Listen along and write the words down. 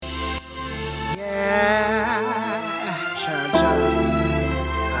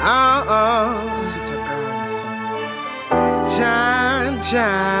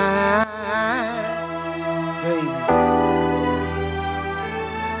shine, baby.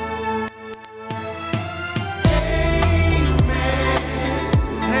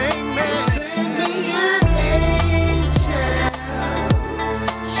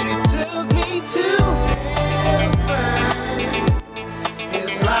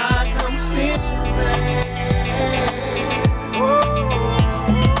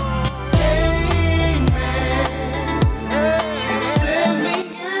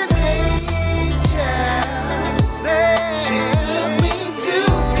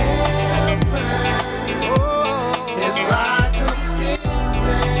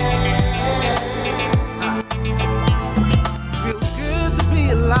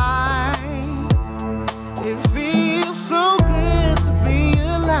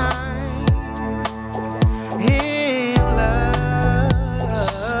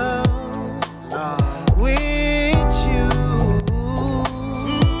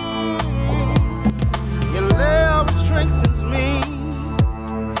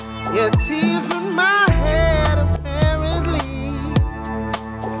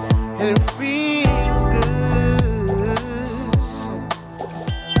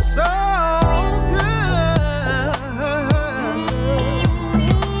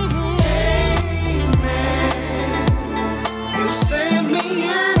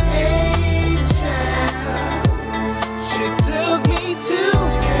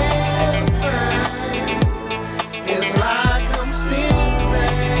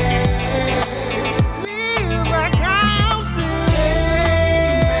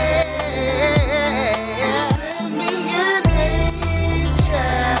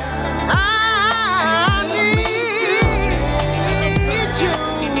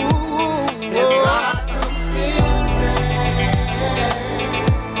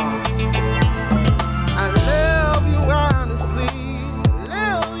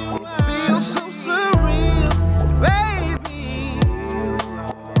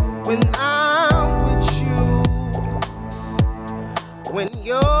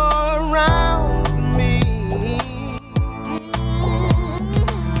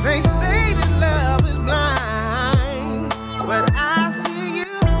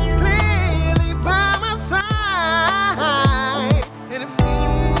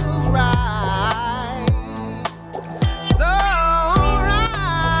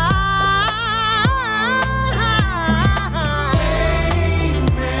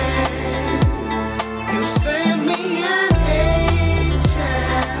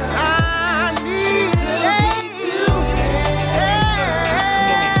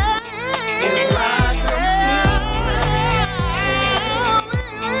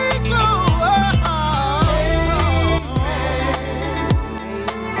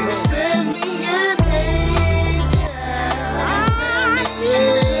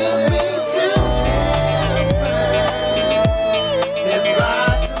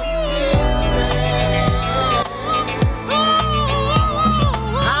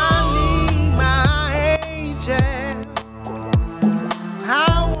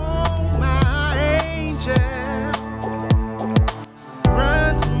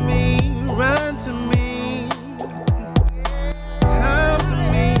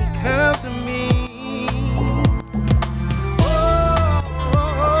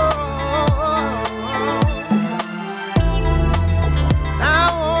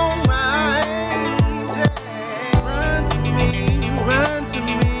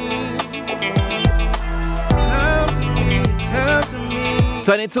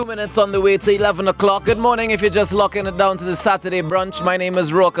 Two minutes on the way to 11 o'clock. Good morning if you're just locking it down to the Saturday brunch. My name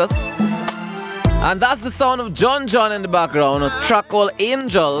is Raucus. And that's the sound of John John in the background. A track called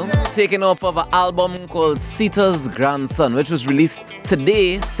Angel, taken off of an album called Sita's Grandson, which was released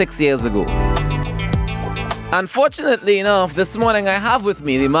today, 6 years ago. Unfortunately enough, this morning I have with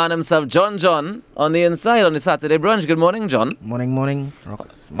me the man himself, John John, on the inside on the Saturday brunch. Good morning, John. Morning,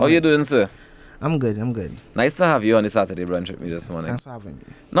 Raucus. How you doing, sir? I'm good. Nice to have you on the Saturday brunch with me this morning. Thanks for having me.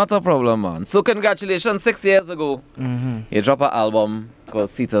 Not a problem, man. So congratulations, 6 years ago, you dropped an album called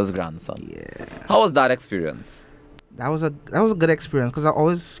Sita's Grandson. Yeah. How was that experience? That was a good experience because I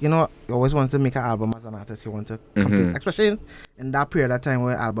always, you always wanted to make an album as an artist. You want to complete, especially in that period of time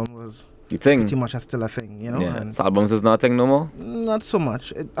where album was pretty much still a thing, Yeah. And so albums is not a thing no more? Not so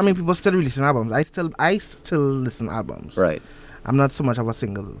much. People still releasing albums. I still listen to albums. Right. I'm not so much of a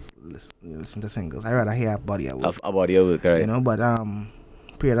singles listen to singles. I rather hear a body of work. A body of work, right? But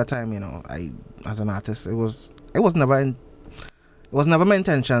period of time, I as an artist, it was never my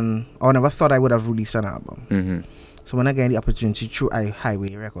intention, or never thought I would have released an album. So when I got the opportunity through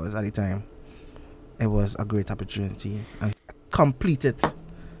Highway Records at the time, it was a great opportunity, and complete it.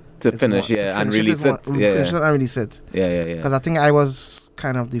 To finish, and release it. Finish it and release it. Yeah. Because I think I was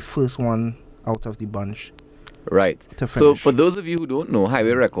kind of the first one out of the bunch. Right. So for those of you who don't know,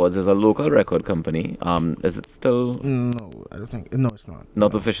 Highway Records is a local record company. Is it still? No, I don't think. No, it's not.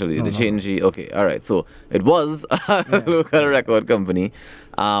 Not officially. No, Okay. All right. So it was a local record company.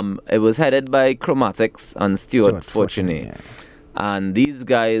 It was headed by Chromatics and Stuart Fortuné. Yeah. And these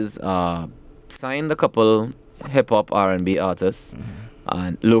guys signed a couple hip hop R&B artists,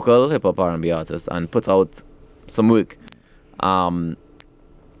 and local hip hop R&B artists, and put out some work.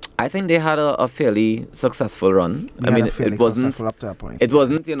 I think they had a fairly successful run. It wasn't up to that point. It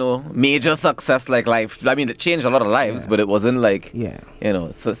wasn't, major success like life. I mean, it changed a lot of lives, but it wasn't like,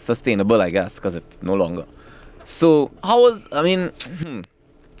 sustainable, I guess, because it's no longer. So how was that?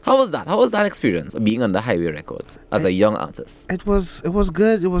 How was that experience of being under Highway Records as a young artist? It was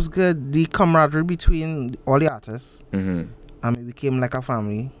good. It was good. The camaraderie between all the artists. It became like a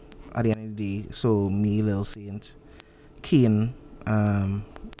family at the end of the day. So me, Lil Saint, Keen, and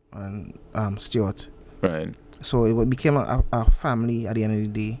Stuart. Right. So it became a family at the end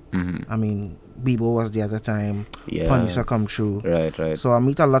of the day. Bebo was there at the time. Yeah. Punisher come through. Right. So I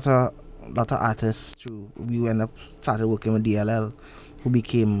meet a lot of artists through. We end up started working with DLL, who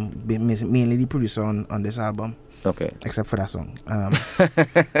became mainly the producer on this album. Okay. Except for that song,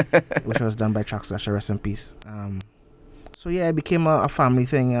 which was done by Trackslasher, rest in peace. So yeah, it became a family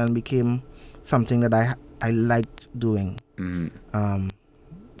thing and became something that I liked doing.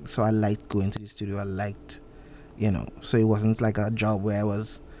 So I liked going to the studio. I liked, so it wasn't like a job where I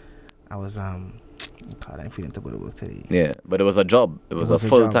was God, I'm feeling to go to work today. Yeah, but it was a job. It was a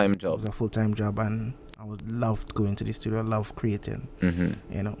full-time job. It was a full-time job, and I loved going to the studio. I loved creating.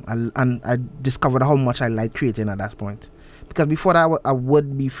 I discovered how much I liked creating at that point. Because before that, I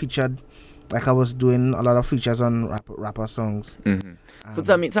would be featured. Like I was doing a lot of features on rapper songs. So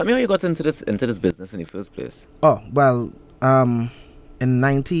tell me how you got into this business in the first place. Oh well, go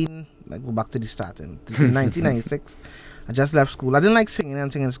back to the starting. In 1996, I just left school. I didn't like singing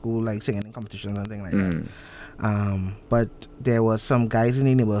in school, like singing in competitions and things like that. But there was some guys in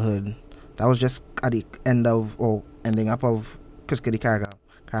the neighborhood that was just at the ending up of Chris Kitty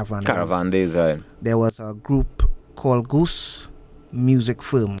Caravan days, right? There was a group called Goose Music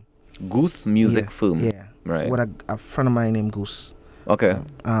Firm. Goose Music Firm. Yeah. Right. With a friend of mine named Goose. Okay.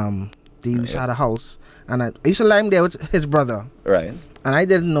 They used to have a house, and I used to lie there with his brother. Right. And I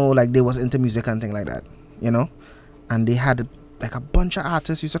didn't know like they was into music and things like that, And they had like a bunch of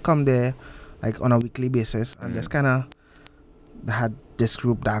artists used to come there, like on a weekly basis, and just kind of they had this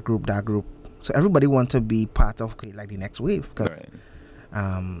group, that group. So everybody wanted to be part of like the next wave because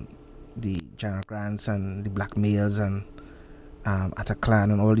the General Grants and the Black Males and Atta Clan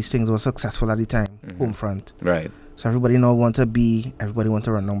and all these things were successful at the time, Homefront. Right. So everybody want to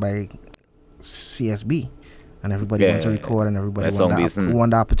run down by CSB, and everybody want to record, and everybody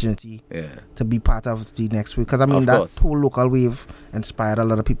want the opportunity to be part of the next wave. Because that whole local wave inspired a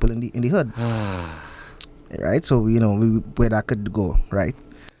lot of people in the hood. Right. So where that could go. Right.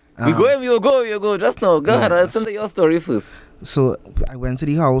 We will go. Just now. Go ahead. Listen to your story first. So I went to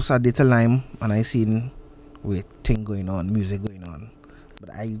the house at Data Lime, and I seen thing going on, music going on, but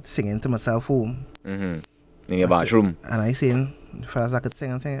I singing to myself home in your bathroom, and I seen fellas I could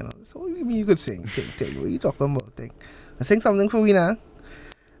sing and sing. So what do you mean you could sing? Tell what you talking about? Thing. I sing something for we now,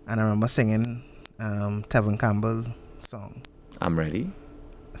 and I remember singing Tevin Campbell's song. I'm ready.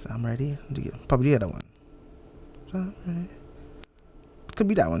 I said, I'm ready. Probably the other one. So I'm ready. Could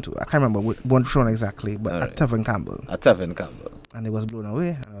be that one too. I can't remember which one exactly, but right. Tevin Campbell. Tevin Campbell. And it was blown away.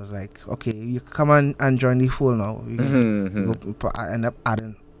 And I was like, okay, you come on and join the fold now. I end up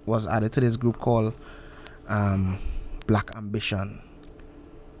was added to this group called Black Ambition.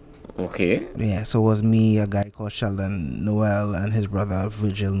 Okay. Yeah, so it was me, a guy called Sheldon Noel, and his brother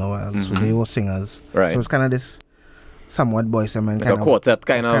Virgil Noel. So they were singers. Right. So it was kind of this somewhat boys and men like kind a quartet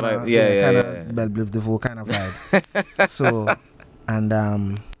kind of vibe. Yeah. Belle Biv DeVoe kind of vibe.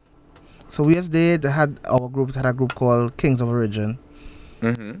 So we just had a group called Kings of Origin,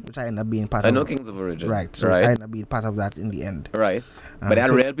 which I ended up being part of. I know Kings of Origin. Right, so I ended up being part of that in the end. Right. But they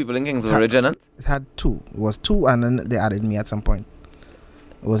had real people in Kings of Origin, huh? It had two. It was two, and then they added me at some point.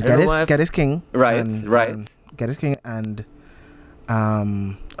 It was Geddes King. Right. Geddes King and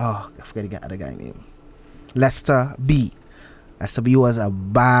I forget the other guy name. Lester B. Lester B was a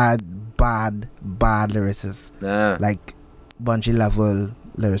bad lyricist. Like bungee level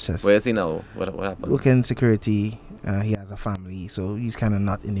lyricist. Where is he now? What happened? Working security. He has a family, so he's kind of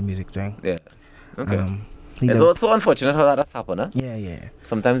not in the music thing. Yeah. Okay. It's also unfortunate how that's happened, huh? Yeah.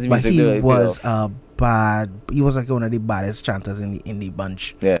 Sometimes the music... But he was he was like one of the baddest chanters in the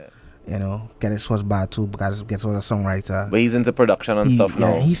bunch. Yeah. You know, Geddes was bad too because Geddes was a songwriter. But he's into production and stuff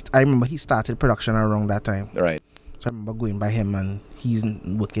now. I remember he started production around that time. Right. So I remember going by him, and he's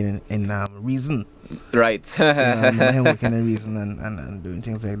working in Reason. Right. I remember him working in Reason and doing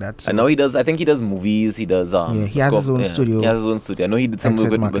things like that. So. I know he does. I think he does movies. He does. He has his own studio. He has his own studio. I know he did some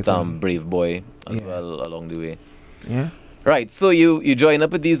work with Brave Boy as well along the way. Yeah. Right, so you join up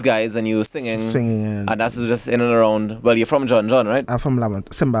with these guys and you singing, and that's just in and around. Well, you're from John, right? I'm from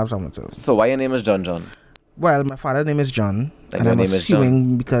Simbab. So why your name is John? Well, my father's name is John, and I'm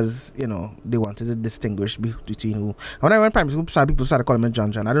assuming because they wanted to distinguish between who. When I went primary school, some people started calling me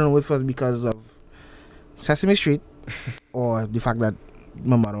John. I don't know if it was because of Sesame Street or the fact that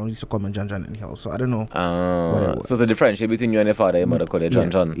my mother used to call me John anyhow. So I don't know what it was. So the differentiate between you and your father, your mother called you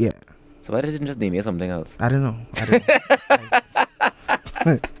John. Yeah. So why didn't just name you something else? I don't know.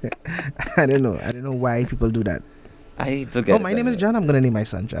 I don't know why people do that. My name is John. I'm gonna name my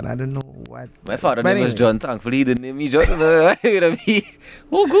son John. I don't know what. My father's name was John. Thankfully, he didn't name me John. Oh,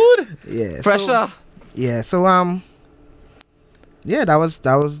 good. Yeah. Pressure. So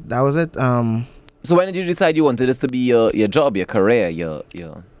that was it. So when did you decide you wanted this to be your job, your career, your?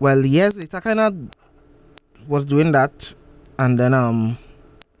 Well, yes, I kind of was doing that, and then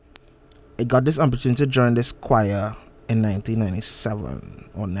I got this opportunity to join this choir in 1997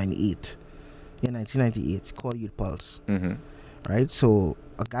 or 98. In 1998, it's called Youth Pulse. Mm-hmm. Right? So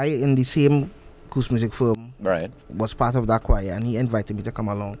a guy in the same acoustic music firm was part of that choir, and he invited me to come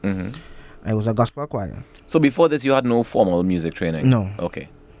along. Mm-hmm. It was a gospel choir. So before this, you had no formal music training? No. Okay.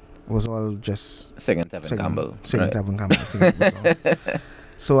 It was all just singing Tevin Campbell. Tevin Campbell.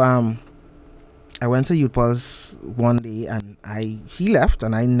 So I went to Youth Pulse one day, and he left,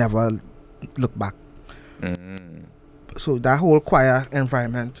 and I never looked back. Mm-hmm. So that whole choir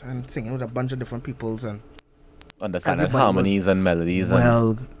environment and singing with a bunch of different peoples and understanding harmonies and melodies.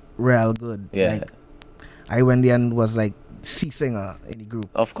 Real good. Yeah. Like, I went there and was like C singer in the group.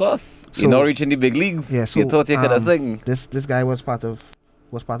 Of course. So, you're not reaching the big leagues. Yeah. So you thought you could sing. This guy was part of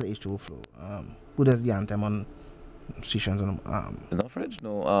H2O Flow. Who does the anthem on stations and is not Fridge?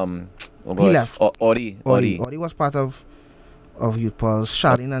 No. He left. Audie was part of Youth Pulse.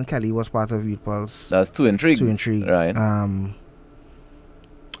 Charlene and Kelly was part of Youth Pulse. That's Too Intrigued. Right.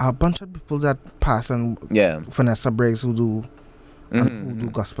 A bunch of people that pass and Vanessa Briggs who do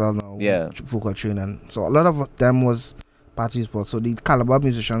gospel now. Vocal training. So a lot of them was part of Youth Pulse. So the caliber of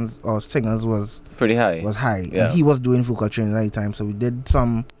musicians or singers was pretty high. Yeah. And he was doing vocal training at the time. So we did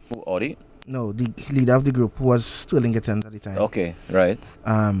some. Who, Audie? No, the leader of the group was Sterling Gittins at the time. Okay, right.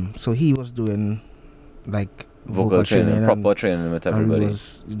 So he was doing like vocal training, proper training with everybody. And he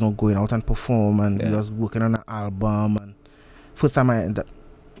was, going out and perform, and he was working on an album. And first time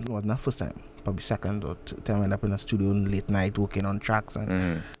not first time, probably second or time I ended up in a studio late night working on tracks,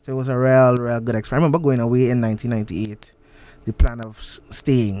 and so it was a real good experience. I remember going away in 1998, the plan of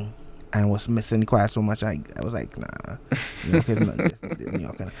staying, and was missing the choir so much. I was like, nah, New York is not this, New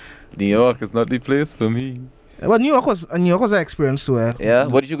York. New York is not the place for me. Well, New York was an experience too. Yeah.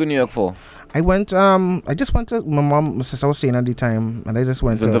 What did you go to New York for? I went. I just went to my sister was staying at the time, and I just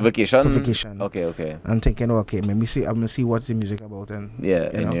went to vacation. To vacation. Okay. And thinking, I'm gonna see what's the music about, and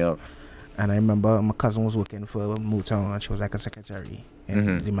in New York. And I remember my cousin was working for Motown, and she was like a secretary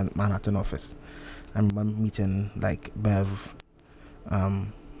in the Manhattan office. I remember meeting like Bev.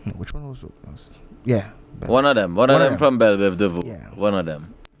 Which one was? Yeah. Bev. One of them from Bev Devo. Yeah. One of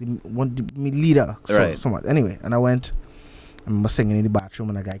them. The leader, somewhat. Anyway, and I went. I remember singing in the bathroom,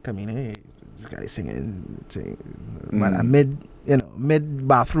 and a guy come in. Hey, this guy singing. But I mid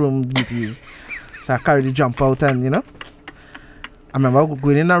bathroom duties, so I carried the jump out, and I remember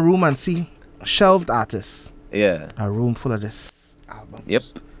going in a room and see shelved artists. Yeah. A room full of this albums. Yep.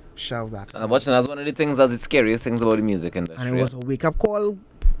 Shelved artists. And watching that's one of the things that's the scariest things about the music industry. And it was a wake up call.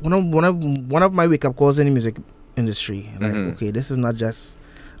 One of my wake up calls in the music industry. Like, okay, this is not just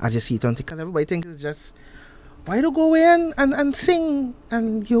as you see it on, because everybody thinks it's just, why don't go in and sing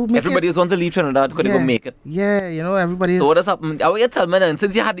and you make everybody just want to leave Trinidad, couldn't even make it. Yeah, everybody. So what has happened? I will tell me then,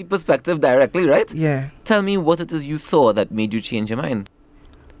 since you had the perspective directly, right? Yeah. Tell me what it is you saw that made you change your mind,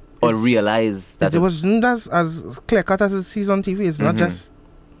 or realize that it wasn't as clear cut as it sees on TV. It's not just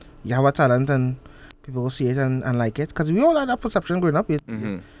you have a talent and people will see it and like it, because we all had that perception growing up.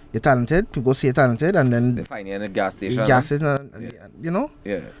 You're talented, people see you're talented, and then they find you in a gas station.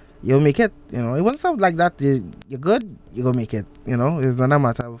 Yeah. You'll make it. It wasn't something like that. You're good, you're gonna make it. It's not a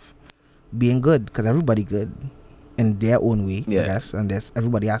matter of being good, because everybody good in their own way, I guess, and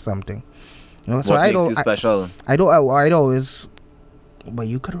everybody has something. You know, so what makes you special? I don't always, but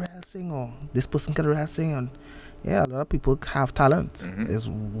you could really sing, or this person could really sing, and yeah, a lot of people have talent. Is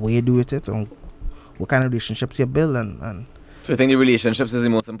where you do it, and what kind of relationships you build, and so you think the relationships is the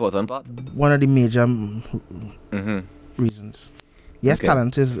most important part? One of the major reasons. Yes,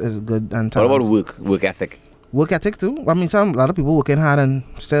 talent is good, and talent. What about work ethic? Work ethic too. I mean, a lot of people working hard and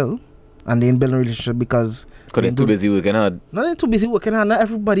they ain't building a relationship because they're too busy working hard. Not they're too busy working hard. Not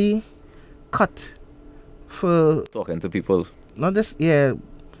everybody cut for talking to people. Not just because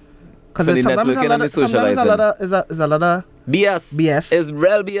sometimes a lot of BS. It's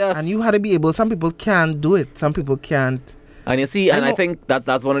real BS. And you had to be able. Some people can't do it. Some people can't. And you see, I think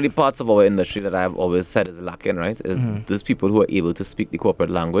that's one of the parts of our industry that I've always said is lacking, right? Is those people who are able to speak the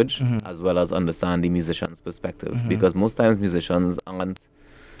corporate language as well as understand the musician's perspective. Because most times musicians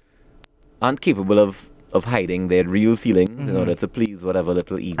aren't capable of hiding their real feelings in order to please whatever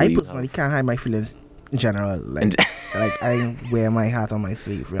little ego I personally can't hide my feelings in general. Like I wear my heart on my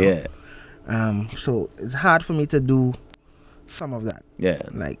sleeve. You know? Yeah. So it's hard for me to do some of that. Yeah.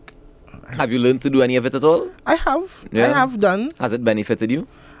 Like. Have you learned to do any of it at all? I have. Yeah. I have done. Has it benefited you?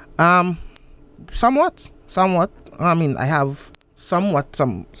 Somewhat. I mean, I have some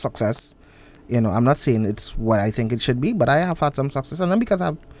success. You know, I'm not saying it's what I think it should be, but I have had some success, and then because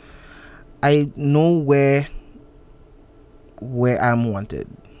I know where I'm wanted.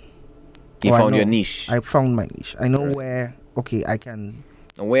 You found your niche. I found my niche. I know where. Okay, I can.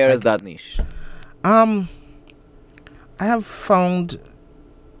 And where is that niche? I have found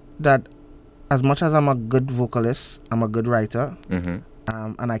that as much as I'm a good vocalist, I'm a good writer,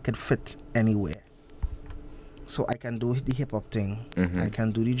 and I could fit anywhere. So I can do the hip hop thing, I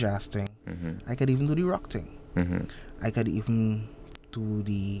can do the jazz thing, I could even do the rock thing, I could even do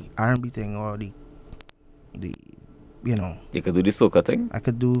the R&B thing, or the you know. You could do the soca thing. I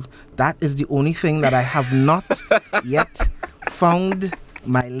could do. That is the only thing that I have not yet found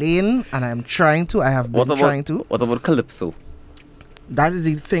my lane, and I'm trying to. I have been trying to. What about calypso? That is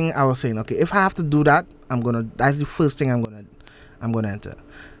the thing I was saying. Okay, if I have to do that, that's the first thing I'm gonna enter.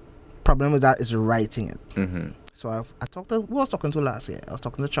 Problem with that is writing it. So who was talking to last year? I was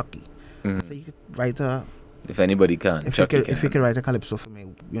talking to Chucky. I said you could write a. If anybody can, if you could write a calypso for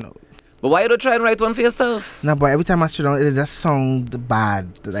me, you know. But why you don't try and write one for yourself? No, but every time I sit down, it just sounds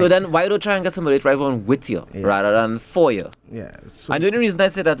bad. So then why don't try and get somebody to write one with you rather than for you? Yeah. So and the only reason I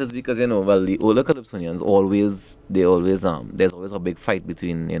say that is because, the older calypsonians there's always a big fight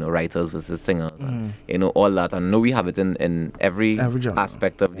between, writers versus singers and, all that. And we have it in every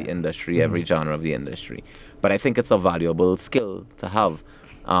aspect of the industry, every genre of the industry. But I think it's a valuable skill to have.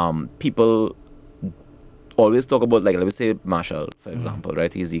 People always talk about, like, let me say Marshall, for example,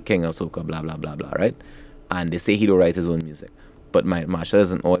 right? He's the king of soca, blah, blah, blah, blah, right? And they say he don't write his own music. But Marshall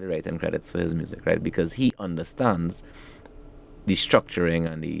isn't only writing credits for his music, right? Because he understands the structuring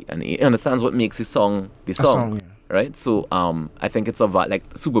and he understands what makes the song, right? So I think it's like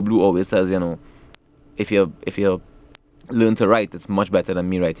Super Blue always says, if you learn to write, it's much better than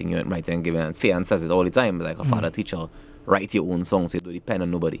me writing and giving. And Fian says it all the time, like a father teacher. Write your own songs, you don't depend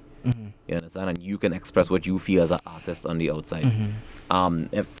on nobody. You understand? And you can express what you feel as an artist on the outside.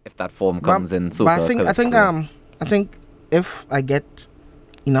 If that form comes in. So but I think if I get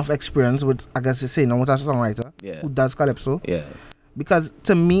enough experience with, I guess you say, with a songwriter who does calypso. Yeah. Because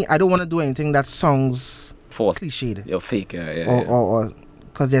to me, I don't want to do anything that sounds forced, cliched. You're fake, or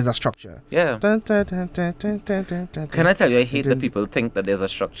because there's a structure. Yeah. Can I tell you, I hate that people think that there's a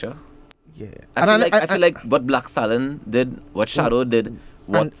structure. Yeah. I feel like what Black Stallion did, what Shadow did,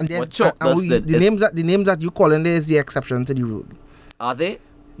 what Chalk does did. The names that you call in there is the exception to the rule. Are they?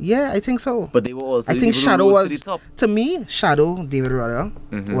 Yeah, I think so. But they were also. I think Shadow was to me. Shadow, David Rudder,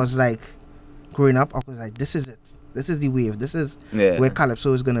 was like growing up. I was like, this is it. This is the wave. This is where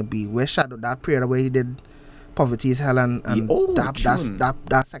calypso is gonna be. Where Shadow, that period where he did Poverty Is Hell and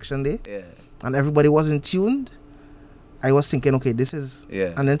that section there. Yeah. And everybody wasn't tuned. I was thinking, okay, this is.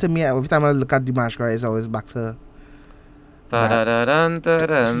 Yeah. And then to me, every time I look at the Marshall, it's always back to. And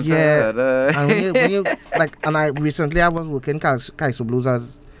when you like, and I was working Kaiso Blues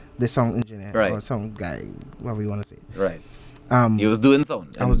as the sound engineer, or sound guy, whatever you want to say. Right. You was doing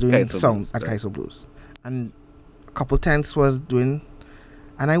sound. I was doing sound at Kaiso Blues, and a couple times was doing,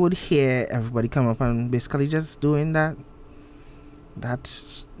 and I would hear everybody come up and basically just doing that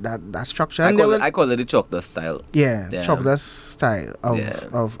structure. I call it the Chalk Dust style. Yeah, Chalk Dust style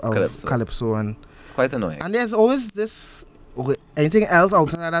of calypso, and it's quite annoying. And there's always this. Okay, anything else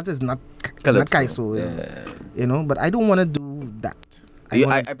outside that is not Kaiso, but I don't want to do that.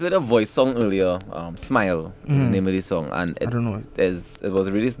 I played a voice song earlier, Smile is the name of the song, and I don't know. It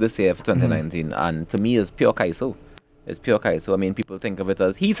was released this year for 2019, and to me it's pure Kaiso. It's pure Kaiso. I mean, people think of it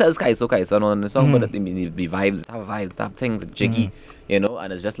as, he says Kaiso and all in the song, but I mean, the vibes, it have things, jiggy, you know,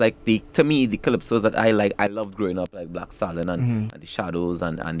 and it's just like, to me, the calypsos that I like, I loved growing up, like Black Stallion and the Shadows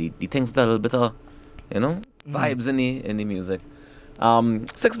and the things with a little bit of, you know, vibes in the music.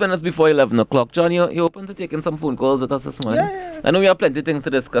 6 minutes before 11 o'clock. John, you're open to taking some phone calls with us this morning? Yeah. I know we have plenty of things to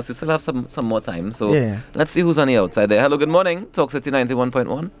discuss. We still have some more time. So let's see who's on the outside there. Hello, good morning. Talk City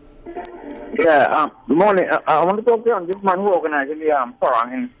 91.1. Yeah, good morning. I want to talk to this man who organized the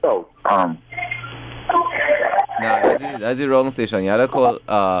Parang in South. Nah, that's the wrong station. You had to call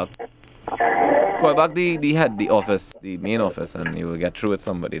back the head, the office, the main office, and you will get through with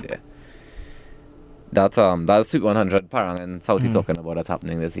somebody there. That's Sweet 100 Parang and Southie talking about what's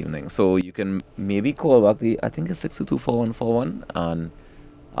happening this evening. So you can maybe call back I think it's 622-4141 and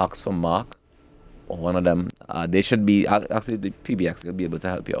ask for Mark or one of them. They should be, actually the PBX will be able to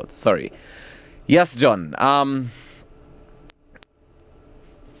help you out. Sorry. Yes, John.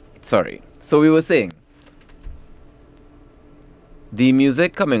 Sorry. So we were saying the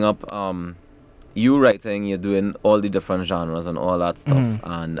music coming up, you writing, you're doing all the different genres and all that stuff,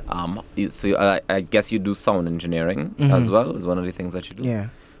 and I guess you do sound engineering as well, is one of the things that you do. Yeah.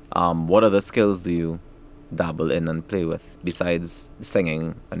 What other skills do you dabble in and play with besides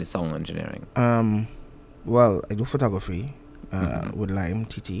singing and the sound engineering? Well, I do photography with Lime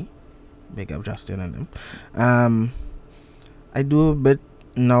TT. Big up Justin and them. I do a bit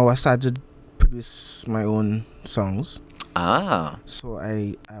now. I started to produce my own songs. So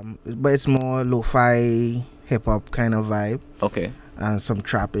but it's more lo-fi hip hop kind of vibe. Okay. And some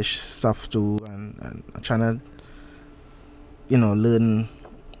trappish stuff too, and I'm trying to, you know, learn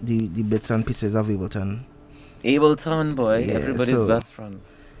the bits and pieces of Ableton. Ableton, boy, yeah, everybody's best friend.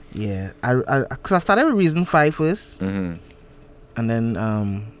 Yeah, cause I started with Reason 5 first, and then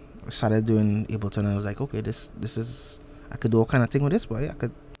I started doing Ableton, and I was like, okay, this is, I could do all kind of thing with this, boy. I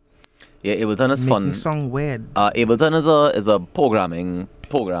could. Yeah, Ableton is fun. Make the song weird. Ableton is a programming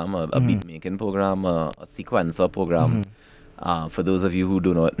program, a beat making program, a sequencer program. For those of you who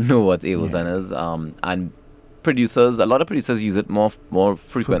do not know what Ableton is, and a lot of producers use it more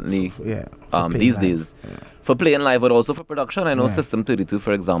frequently these days. For playing live, but also for production. I know System 32,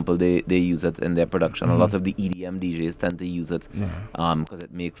 for example, they use it in their production. A lot of the EDM DJs tend to use it because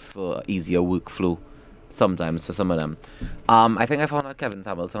it makes for easier workflow sometimes for some of them. I think I found out Tevin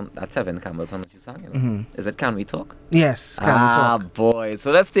Campbellson that you sang, you know? Is it Can We Talk? Yes, Can We Talk. Boy.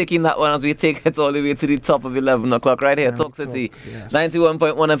 So let's take in that one as we take it all the way to the top of 11 o'clock right here, Talk City,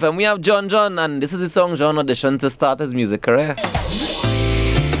 91.1 FM. We have John, and this is the song John auditioned to start his music career.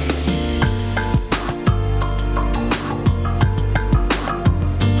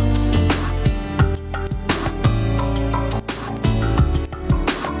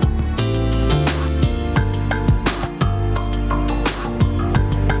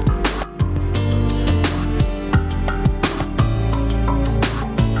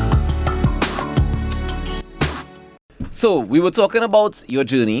 So, we were talking about your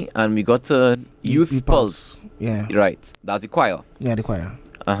journey, and we got to Youth Pulse. Yeah. Right. That's the choir. Yeah, the choir.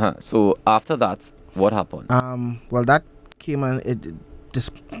 So, after that, what happened? Well, that came and it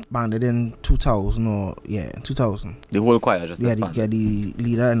disbanded in 2000 2000. The whole choir just disbanded? The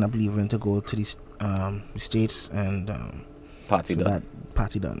leader ended up leaving to go to the States and... party done. That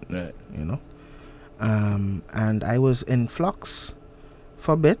party done. Right. You know? And I was in flux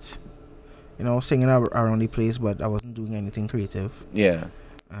for a bit. You know, singing around the place, but I wasn't doing anything creative. Yeah.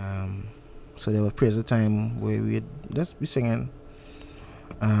 So there was periods of time where we'd just be singing.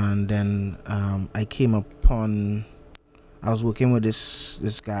 And then I came upon, I was working with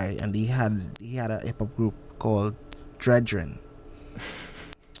this guy, and he had a hip hop group called Dredrin.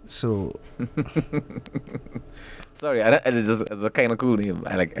 So sorry, it's a kind of cool name.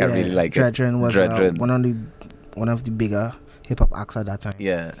 I really like Dredrin it. Was one of the bigger hip hop acts at that time.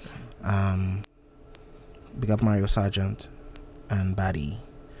 Yeah. Big up Mario Sargent and Baddy.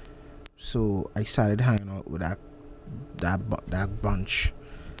 So I started hanging out with that bunch,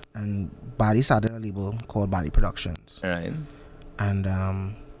 and Baddy started a label called Baddy Productions. Right. And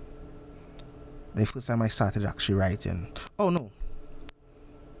the first time I started actually writing. Oh no.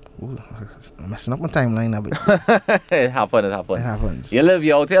 Ooh, I'm messing up my timeline a bit. It happens. You live,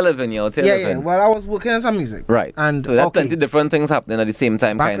 you're living. Yeah. Well, I was working on some music. Right. And so there are plenty different things happening at the same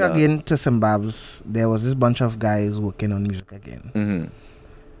time. Back again to Zimbabwe, there was this bunch of guys working on music again.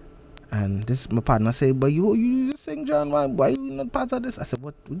 And my partner said, but you just sing, John, why you not part of this? I said,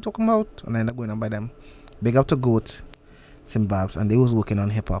 what are you talking about? And I ended up going on by them. Big up to Goat. Zimbabwe, and they was working on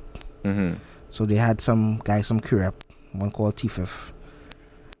hip hop. So they had some guys from Curep, one called T-Fifth,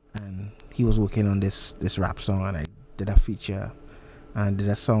 and he was working on this rap song, and I did a feature, and I did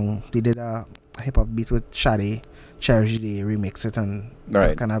a song. They did a hip hop beat with Shade, Cherish Day, remix it, and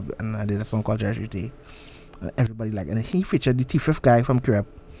and I did a song called Cherish Day. And everybody liked it. And he featured the T-Fifth guy from Curep,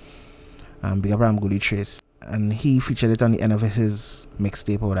 Big Up Ram Gully Trace, and he featured it on the end of his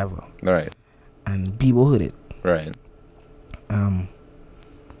mixtape or whatever. Right. And Bebo heard it. Right.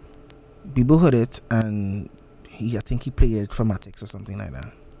 Bebo heard it, and I think he played it for Matix or something like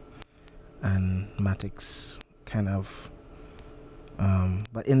that. And Matix kind of,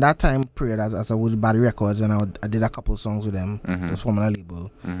 but in that time period, as I was with Body Records, and I did a couple songs with them. It was from a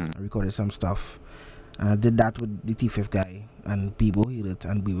label. I recorded some stuff, and I did that with the T-Fifth guy, and Bebo heard it,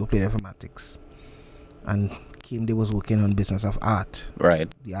 and Bebo played it for Matix. And they was working on Business of Art, right?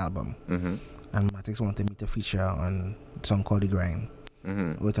 The album, and Matix wanted me to feature on a song called The Grind,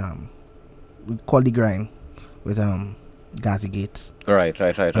 with called The Grind with Gazi Gates. Right.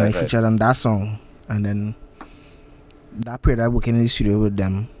 And I featured on that song, and then that period I working in the studio with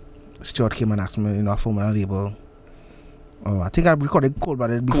them. Stuart came and asked me, I formed a label. Oh, I think I recorded Cold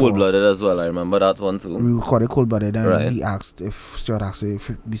Blooded before. Cold Blooded as well, I remember that one too. We recorded Cold Blooded, and he asked if Stuart asked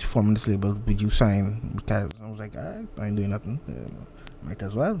if we forming this label, would you sign? Because I was like, alright, I ain't doing nothing. Might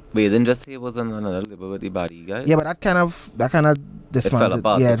as well. But you didn't just say it was on another label with the Body guys? Yeah, but that kind of dismantled. It fell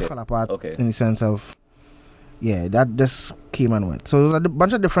apart. Yeah, it fell apart in the sense of, that just came and went. So there was a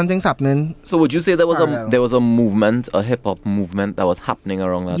bunch of different things happening. So would you say there was a movement, a hip hop movement that was happening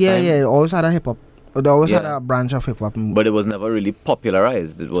around that time? Yeah, it always had a hip hop. They always had a branch of hip hop. But it was never really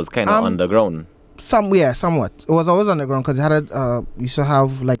popularized. It was kind of underground. Somewhat. It was always underground because it had used to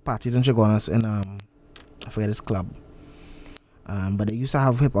have like parties in Chaguanas in I forget this club. But they used to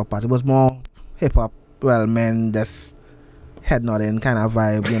have hip hop parties. It was more hip hop. Well, men just head nodding kind of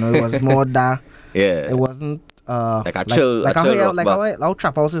vibe. It was more that. Yeah. It wasn't like a chill how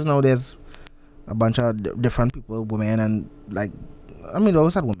trap houses now. There's a bunch of different people, women, and like. I mean, they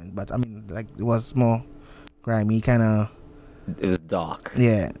always had women, but I mean, like, it was more grimy, kind of. It was dark.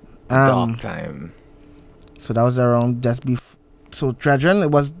 Yeah. Dark time. So that was around just before. So Dredgen,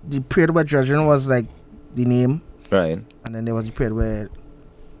 it was the period where Dredgen was like the name. Right. And then there was the period where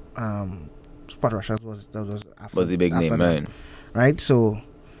Spot Rushers was after. Was the big name, right? Right. So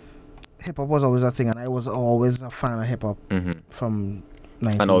hip hop was always a thing, and I was always a fan of hip hop from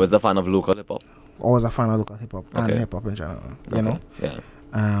 19. And always a fan of local hip hop. Always a fan of local hip hop and hip hop in general, you know. Yeah.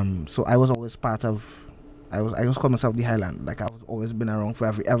 So I was always part of. I always call myself the Highland. Like I was always been around for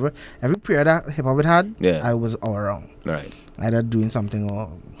every period that hip hop had. Yeah. I was all around. Right. Either doing something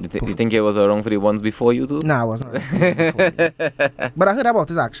or. You think it was around for the ones before you too? Nah, I wasn't. But I heard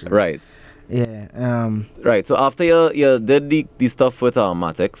about it actually. Right. Yeah. Right. So after you did the stuff with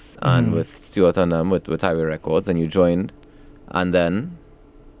Matix and with Stuart and them with Highway Records, and you joined, and then.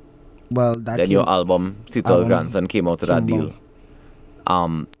 Well, your album Sita's Grandson came out of that deal.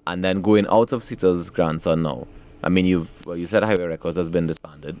 And then going out of Sita's Grandson now. I mean, you said Highway Records has been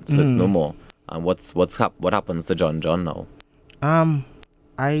disbanded, so it's no more. And what happens to John now?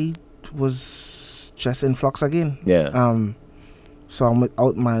 I was just in flux again. Yeah. So I'm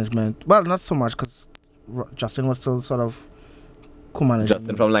without management. Well, not so much because Justin was still sort of co-managing.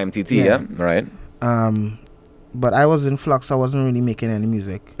 Justin from Lime TT, yeah, right. But I was in flux. I wasn't really making any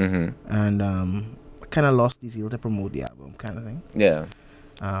music, and I kind of lost the zeal to promote the album, kind of thing. Yeah.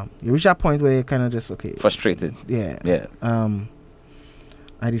 You reach that point where you kind of just frustrated. Yeah. Yeah.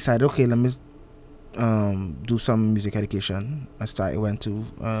 I decided, okay, let me do some music education. I went to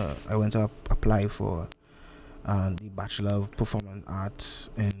apply for the Bachelor of Performance Arts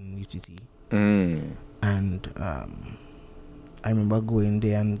in UTT, and I remember going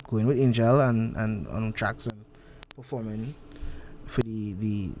there and going with Angel and on tracks and performing for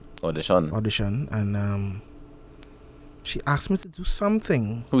the audition, and she asked me to do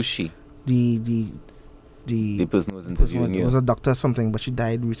something. Who's she? The person who was interviewing you. Was a doctor something, but she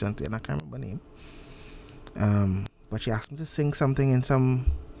died recently and I can't remember her name. But she asked me to sing something in some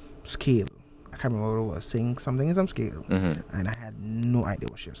scale. I can't remember what it was. Sing something in some scale, and I had no idea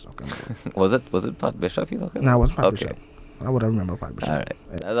what she was talking about. Was it Pat Bishop you talking about? No, it wasn't Pat Bishop. I would have remembered Pat Bishop. All right.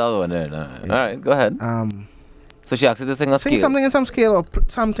 That's all one there. All right, go ahead. So she asked you to sing sing something in some scale, or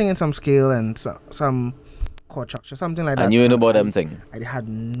something in some scale, and some chord structure, something like that. And you know about them thing? I had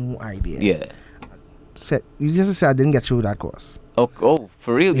no idea. Yeah. You just said I didn't get through that course. Oh,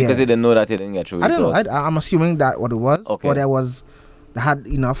 for real? Because you didn't know that you didn't get through the course? I don't know. I'm assuming that what it was. Okay. Or they had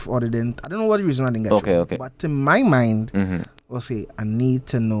enough, or they didn't. I don't know what the reason I didn't get through. Okay. But in my mind, I need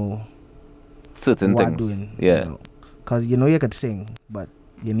to know certain things. I'm doing. Yeah. because you know you could sing, but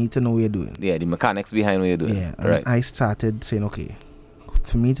you need to know what you're doing. Yeah, the mechanics behind what you're doing. Yeah, and I started saying, okay,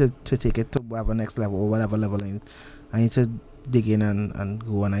 for me to take it to whatever next level or whatever level, I need to dig in and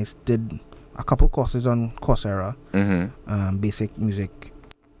go. And I did a couple courses on Coursera, basic music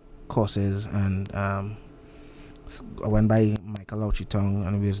courses, and I went by Michael Auchitong,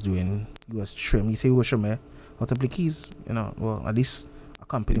 and he was showing me how to play keys, well, at least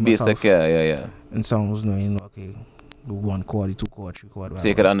accompany myself. Basic, yeah. And songs, knowing, okay, the 1 chord, the 2 chord, 3 chord, whatever. So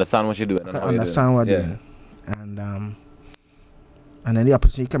you could understand what you're doing. Understand what you're doing. And then the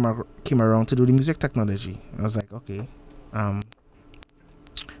opportunity came around to do the music technology. I was like, okay, I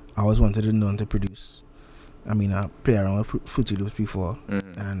always wanted to learn to produce. I mean, I played around with Fruity Loops before,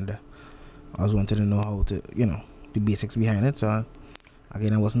 and I always wanted to know how to, the basics behind it. So,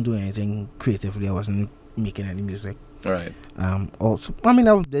 again, I wasn't doing anything creatively. I wasn't making any music. Right. Also, I mean,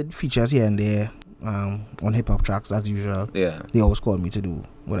 I did features here and there on hip hop tracks as usual. Yeah. They always called me to do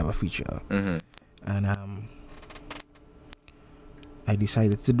whatever feature, and I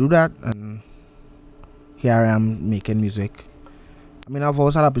decided to do that, and here I am making music. I mean, I've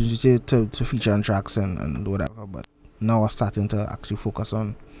always had opportunity to feature on tracks and whatever, but now I'm starting to actually focus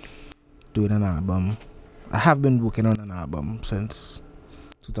on doing an album. I have been working on an album since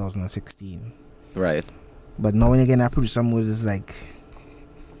 2016. Right. But now when you get a producer mode, it's like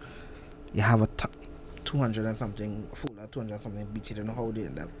you have a 200 and something, full 200 and something beats, you don't know how they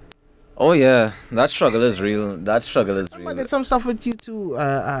end up. Oh yeah, that struggle is real. But I did some stuff with you too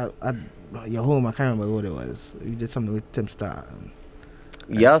at your home. I can't remember what it was. You did something with Tim Starr.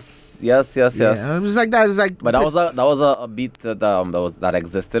 Yes. Yeah, it was like that. It's like, but that was a beat that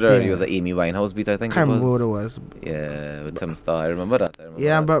existed, or it was an Amy Winehouse beat, I think. Can't remember what it was. Yeah, with Tim Starr. I remember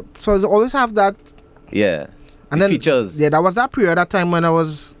that. But so it's always have that. Yeah. And then features. Yeah, that was that period of time when I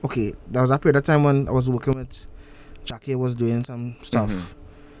was working with Jackie, was doing some stuff,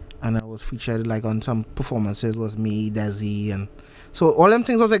 and I was featured like on some performances. Was me, Desi, and so all them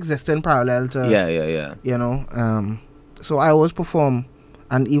things was existing parallel to. Yeah. So I always perform.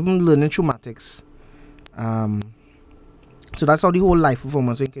 And even learning through so that's how the whole live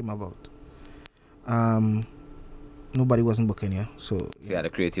performance thing came about. Nobody wasn't booking you, so you had to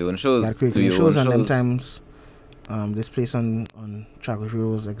create your own shows. And them times, this place on Track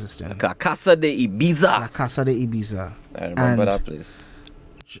was existing. La Casa de Ibiza. I remember that place.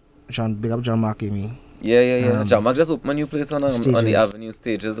 Big up John Mark me. Yeah. John Mark just opened a new place on the Avenue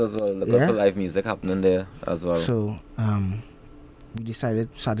stages as well. Look out for live music happening there as well. So we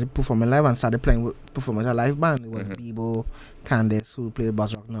started performing live and started performing a live band. It was Bebo, Candice, who play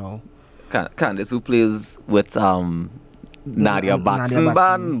Buzz Rock now. Candice, who plays with Nadia Batson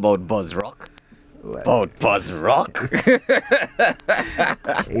band, about Buzz Rock. About Buzz Rock.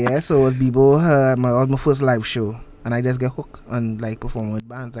 Yeah, so it was Bebo, my first live show. And I just get hooked on like performing with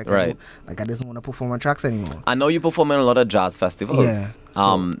bands. Like, right. I just don't want to perform on tracks anymore. I know you perform in a lot of jazz festivals.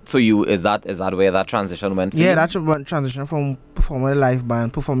 Yeah. So you is that where that transition went for you? Yeah, that's a transition from performing with a live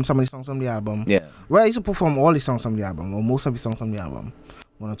band, performing some of the songs from the album. Yeah. Well, I used to perform all the songs from the album, or most of the songs from the album.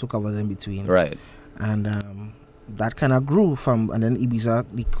 1 or 2 covers in between. Right. And that kind of grew from, and then Ibiza,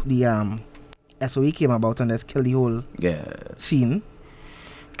 the SOE came about and just killed the whole scene.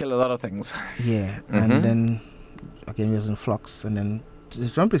 Killed a lot of things. Yeah. And then again, it was in flux, and then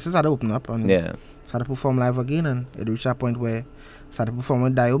some places had to open up and started to perform live again, and it reached that point where I started performing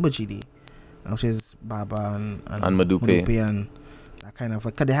with Dio Bajidi, which is Baba and Madupe and that kind of,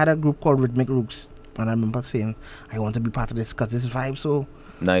 because they had a group called Rhythmic Roots, and I remember saying, I want to be part of this because this vibe so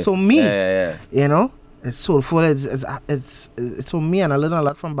nice. So me, yeah. It's soulful, it's so me, and I learned a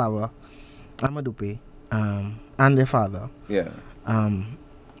lot from Baba and Madupe, and their father. Yeah. And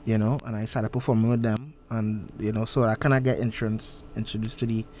I started performing with them. And so I kind of get introduced to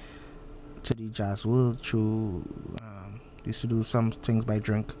the jazz world through used to do some things by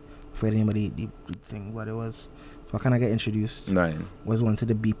Drink for anybody the thing what it was. So I kind of get introduced. Right. Was wanted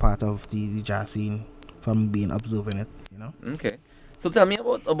to be part of the jazz scene from being observing it. Okay. So tell me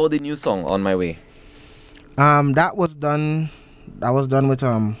about the new song On My Way. That was done with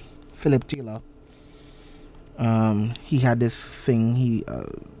Philip Taylor. He had this thing.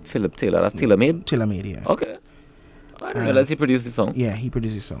 Philip Taylor, that's Taylor-Made? Taylor-Made, yeah. Okay. I didn't realize he produced the song. Yeah, he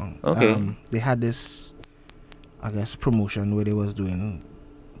produced the song. Okay. They had this, I guess, promotion where they was doing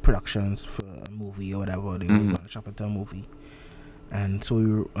productions for a movie or whatever. They was going to shop into a movie. And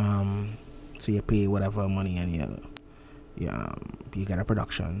so so you pay whatever money and you get a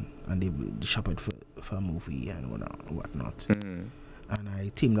production and they shop it for a movie and whatnot. And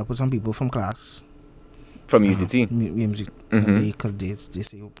I teamed up with some people from class. From UCT? Music. Because they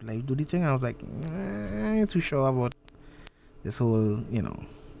say, like, do the thing. I was like, I ain't too sure about this whole, you know,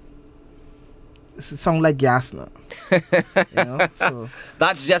 it sounds like gas now. You know, so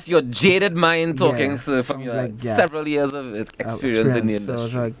that's just your jaded mind talking, sir, from your like several years of experience in the industry.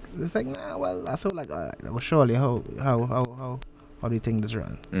 So it's like nah, well, I sort of like, all right, well, surely how do you think this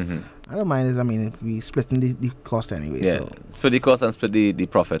run? I don't mind. I mean, we splitting the cost anyway. Yeah, so. Split the cost and split the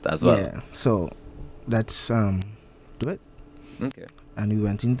profit as well. Yeah, so let's do it. Okay. And we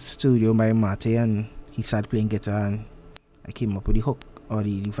went in the studio by Mate, and he started playing guitar, and I came up with the hook or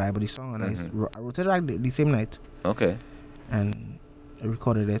the vibe of the song, and I wrote it like the same night. Okay. And I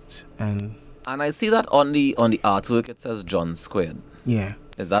recorded it, and I see that on the artwork it says John Squared. Yeah.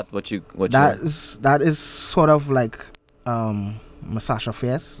 Is that what you? That is sort of like Masasha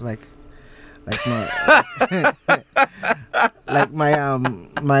Face, like my like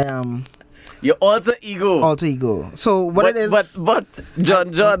my your alter ego. So what it is, but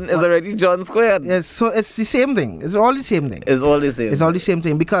John is already John Squared. Yes, so it's the same thing. It's all the same thing. It's all the same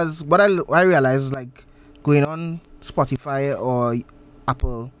thing because what I realized is like going on Spotify or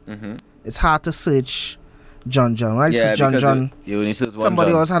Apple, it's hard to search John. When I see John, you need to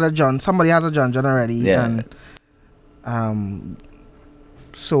somebody else had a John. Somebody has a John already. Yeah. And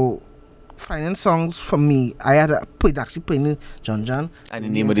so finding songs for me, I had to putting John and the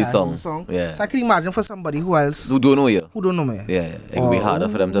name of the song. Yeah. So I can imagine for somebody who don't know you, who don't know me. Yeah. It would be harder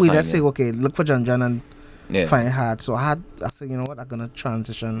for them to find. We just say, okay, look for John and find it hard. So I said, you know what, I'm gonna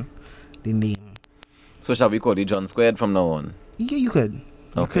transition the name. So shall we call you John Squared from now on? Yeah, you could.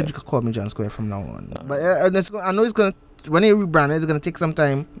 Okay. You could call me John Squared from now on. Right. But I know it's gonna. When you rebrand it's gonna take some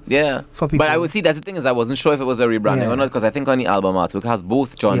time. Yeah. For people. But I would see that's the thing is I wasn't sure if it was a rebranding or not because I think on the album artwork it has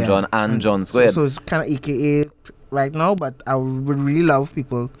both John and John Squared. So it's kind of AKA right now, but I would really love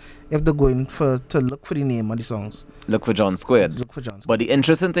people if they're going to look for the name of the songs. Look for John Squared. But the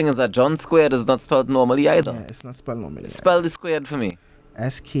interesting thing is that John Squared is not spelled normally either. Yeah, it's not spelled normally. Spell the squared for me.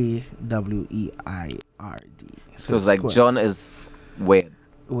 SKWEIRD. So it's like John is weird.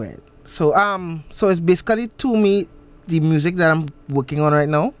 So it's basically to me the music that I'm working on right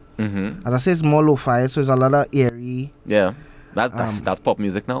now. As I say, it's more lo-fi, so it's a lot of eerie. Yeah, that's pop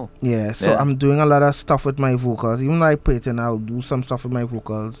music now. Yeah, so I'm doing a lot of stuff with my vocals. Even though I play it, and I'll do some stuff with my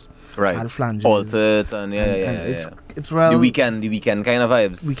vocals. Right. Add flanges. Alter it and it's real. The weekend kind of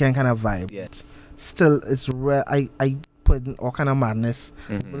vibes. Weekend kind of vibe. Yeah. Still, it's real. I put in all kind of madness.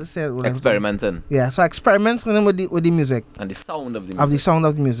 Experimenting. Yeah, so experimenting with the music and the sound of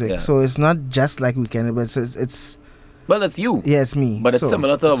the music. Yeah. So it's not just like weekend, but it's. Well, it's you. Yeah, it's me. But it's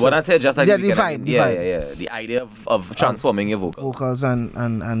similar to when I say just like the vibe. Yeah. The idea of transforming your vocals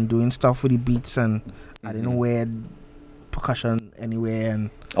and doing stuff with the beats and adding weird percussion anywhere. And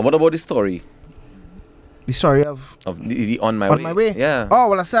what about the story? The story of the On My Way? Yeah. Oh,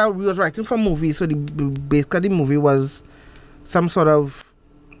 well, I said we was writing for a movie, so basically the movie was some sort of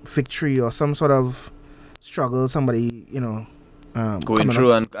victory or some sort of struggle. Somebody, going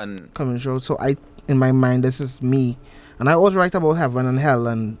through and coming through. So in my mind, this is me. And I always write about heaven and hell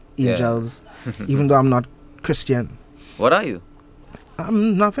and angels, even though I'm not Christian. What are you?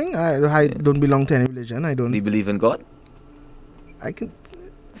 I'm nothing. I don't belong to any religion. I don't. Do you believe in God? I can.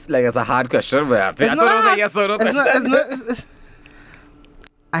 It's like it's a hard question, but I thought it was a yes or no question.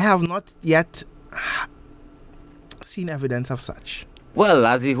 I have not yet seen evidence of such. Well,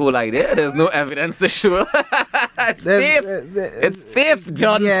 as the whole idea, there's no evidence to show. It's faith. It's faith,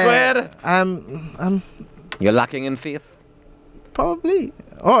 John Squared. You're lacking in faith? Probably.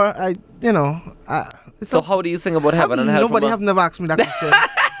 Or, so how do you sing about heaven and hell? Nobody have never asked me that question.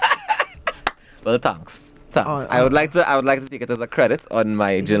 Well, thanks. I would like to take it as a credit on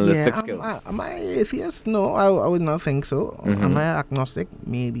my journalistic skills. Am I atheist? No, I would not think so. Am I agnostic?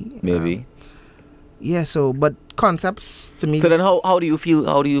 Maybe. So, but concepts to me. So then how do you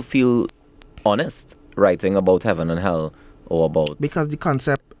feel honest writing about heaven and hell or about? Because the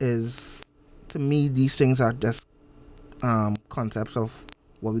concept is, to me, these things are just concepts of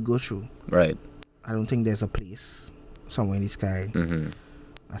what we go through. Right. I don't think there's a place somewhere in the sky.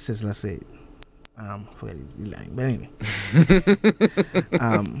 As Sizzler said. Forget the line. But anyway.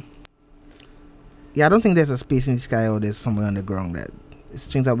 I don't think there's a space in the sky or there's somewhere on the ground that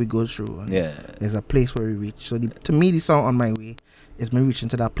it's things that we go through. There's a place where we reach. So to me, the song On My Way is me reaching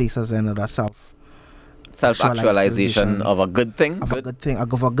to that place as another self-actualization of a good thing. Of a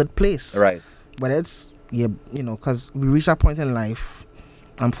good place. Right. But it's, because we reach that point in life.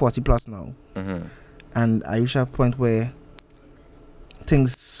 I'm 40 plus now. And I reach that point where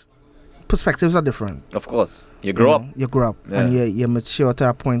perspectives are different. Of course. You grow up. You grow up. Yeah. And you mature to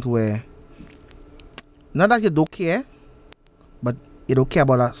a point where, not that you don't care, but you don't care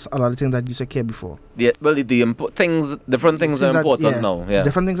about a lot of things that you used to care before. Yeah, well, different things are important now. Yeah,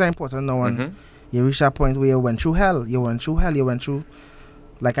 different things are important now, and you reach that point where you went through hell.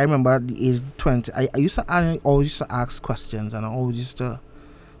 Like I remember at the age 20, I always used to ask questions, and I always used to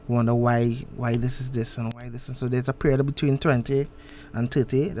wonder why this is this and why this. And so there's a period between 20 and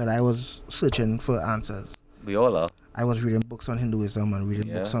 30 that I was searching for answers. We all are. I was reading books on Hinduism and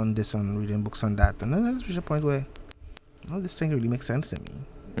reading books on this and reading books on that, and then I just reached a point where this thing really makes sense to me.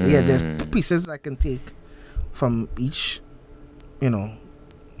 Yeah, there's pieces I can take from each,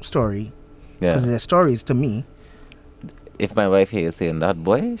 story. Because they're stories to me. If my wife here is saying that,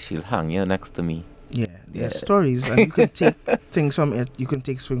 boy, she'll hang you next to me. Yeah, they're stories, and you can take things from it. You can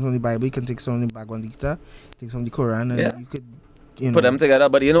take things from the Bible, you can take some from the Bhagavad Gita, take some from the Quran, and you could, put them together.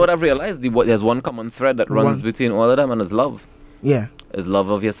 But you know what I've realized? There's one common thread that runs between all of them, and it's love. Yeah. Is love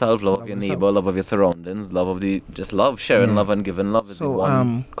of yourself, love of your neighbor, love of your surroundings, love of love, sharing love and giving love is the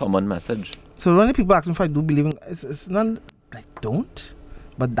one common message. So when people ask me if I do believe in, it's not like don't,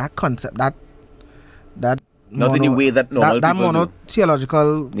 but that concept, that not in the way that normal people do.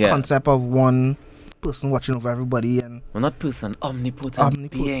 Theological concept of one person watching over everybody and not person,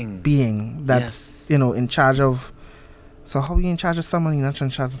 omnipotent being that's in charge of. So how are you in charge of someone? You're not in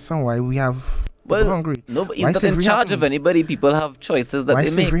charge of someone. Why we have hungry? No, but you're not in charge of anybody. People have choices that they make.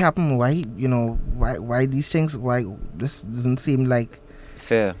 Why slavery happen? Why why these things? Why this doesn't seem like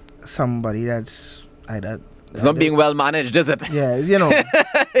fair? Somebody that's it's not being well managed, is it? Yeah, you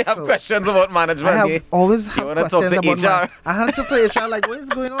have questions about management. I have always have questions about HR? I had to talk to HR. Like, what is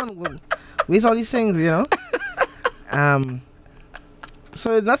going on? Where's all these things?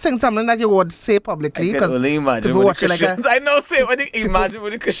 So it's not saying something that you would say publicly. I can only imagine what the Christians... I know, imagine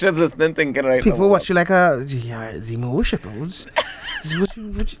what the Christians listening thinking right now. People watch you like a Zemo worshiper. It's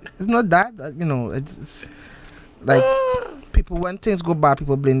not that, it's like people, when things go bad,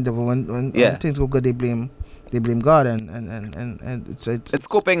 people blame the devil. When things go good, they blame God, and it's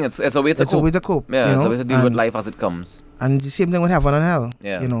coping. It's a way to cope. It's a way to cope. Yeah, it's a way to deal with life as it comes. And the same thing with heaven and hell.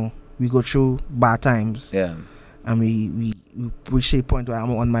 Yeah. We go through bad times. Yeah. And we reach the point where I'm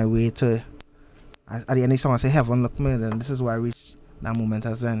on my way to, at the end of someone say heaven, look me, then this is where I reach that moment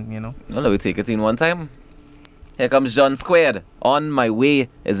as then, Well, we take it in one time. Here comes John Squared. On My Way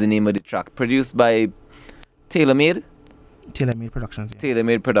is the name of the track. Produced by TaylorMade Productions. Yeah.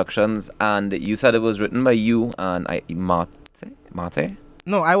 TaylorMade Productions, and you said it was written by you and Mate?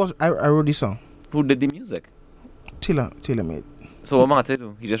 No, I wrote this song. Who did the music? TaylorMade. So what Mate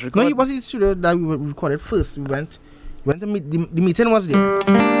do? He just recorded? No, he was in the studio that we recorded first. We went to meet. The meeting was there.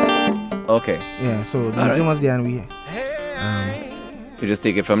 Okay. Yeah, so the meeting was there, and we. You just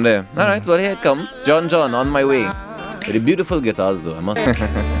take it from there. All right. Well, here it comes. John, On My Way. With the beautiful guitars, though. I must.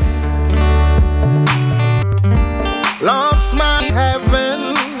 Lost my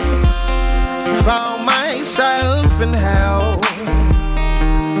heaven, found myself in hell.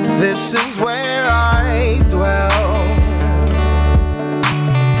 This is where I dwell.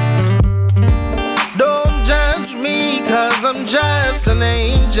 Don't judge me, 'cause I'm just an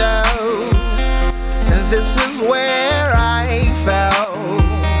angel. And this is where I fell.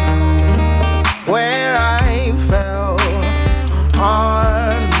 Where I fell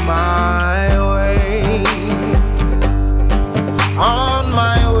on my way. On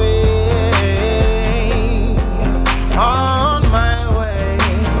my way. On my way.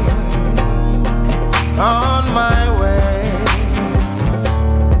 On my way.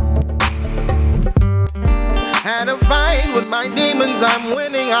 Had a fight with my demons, I'm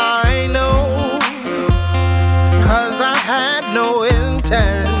winning, I know. 'Cause I had no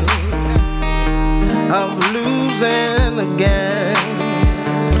intent of losing again.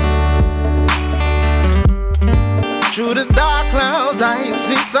 Through the dark clouds I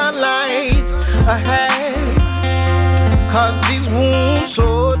see sunlight ahead. 'Cause these wounds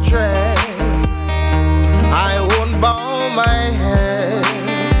so dread, I won't bow my head.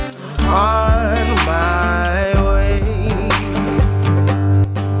 On my way.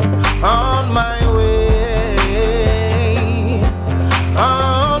 On my way.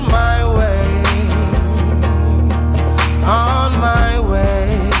 On my way. On my way.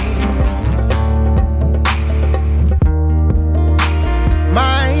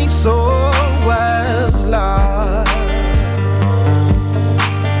 My soul was lost.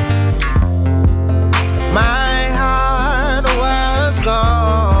 My heart was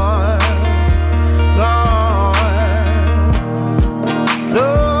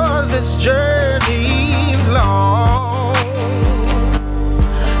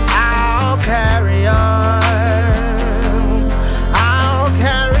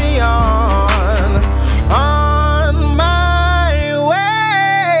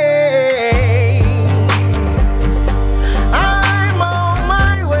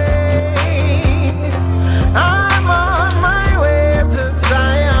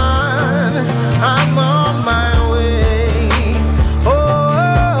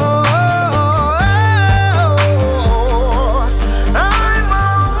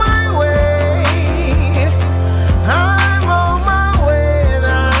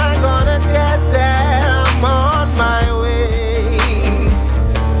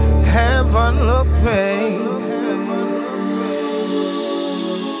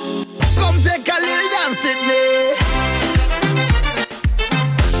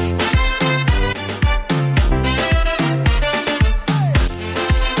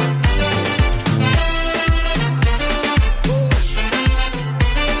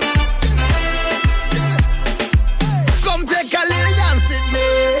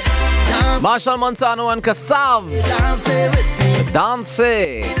Marshall Montano and Kassav. Dance.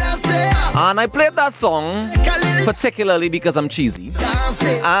 And I played that song particularly because I'm cheesy.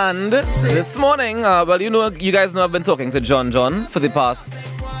 And this morning, you guys know I've been talking to John for the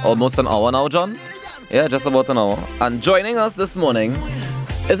past almost an hour now, John. Yeah, just about an hour. And joining us this morning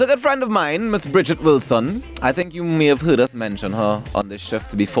is a good friend of mine, Miss Bridget Wilson. I think you may have heard us mention her on this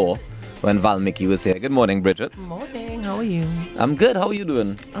shift before when Valmiki was here. Good morning, Bridget. Good morning. How are you? I'm good. How are you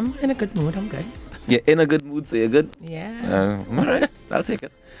doing? I'm in a good mood. I'm good. You're in a good mood, so you're good? Yeah. All right. I'll take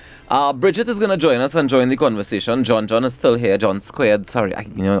it. Bridget is going to join us and join the conversation. John is still here. John Squared. Sorry,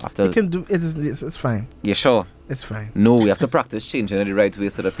 after... You can do it. It's fine. You sure? It's fine. No, we have to practice changing it the right way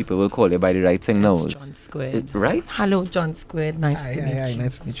so that people will call you by the right thing now. John Squared. Right? Hello, John Squared. Nice to meet you.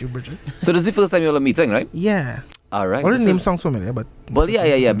 Nice to meet you, Bridget. So this is the first time you're all meeting, right? Yeah. All right. Well, the name sounds familiar, but... Well,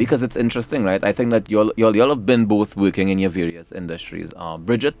 yeah, because it's interesting, right? I think that y'all have been both working in your various industries.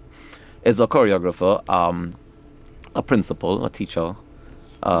 Bridget is a choreographer, a principal, a teacher.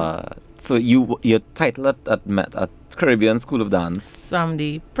 So your title at Caribbean School of Dance. So I'm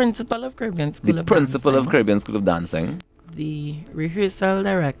the principal of Caribbean School of Dancing. The principal of Caribbean School of Dancing. The rehearsal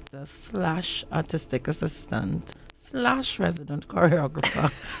director / artistic assistant / resident choreographer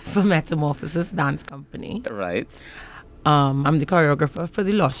for Metamorphosis Dance Company. Right. I'm the choreographer for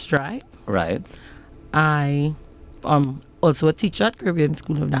the Lost Tribe. Right. I am also a teacher at Caribbean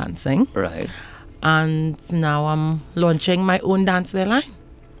School of Dancing. Right. And now I'm launching my own dancewear line.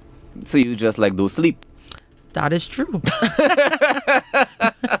 So you just don't sleep? That is true.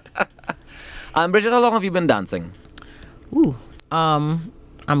 And Bridget, how long have you been dancing?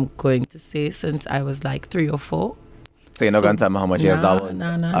 I'm going to say since I was 3 or 4. So you're not going to tell me how much years that was?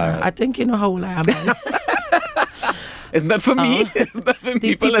 No. Right. I think you know how old I am. It's not for me. It's not for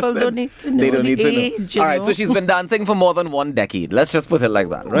people don't need to know. They don't need age, to know. All right, so she's been dancing for more than 1 decade. Let's just put it like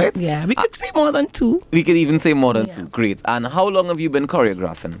that, right? Yeah, we could say more than 2. We could even say more than 2. Great. And how long have you been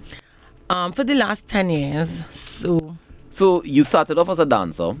choreographing? For the last 10 years. So you started off as a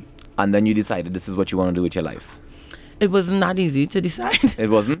dancer, and then you decided this is what you want to do with your life. It wasn't that easy to decide. It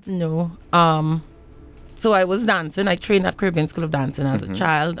wasn't? No. So I was dancing. I trained at Caribbean School of Dancing as a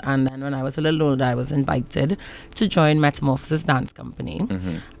child, and then when I was a little older, I was invited to join Metamorphosis Dance Company.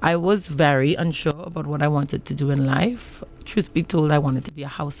 I was very unsure about what I wanted to do in life. Truth be told, I wanted to be a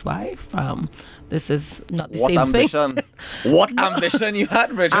housewife. This is not the same thing. What ambition you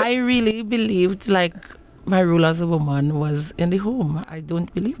had, Bridget? I really believed my role as a woman was in the home. I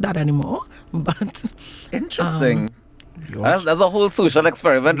don't believe that anymore. But interesting. That's a whole social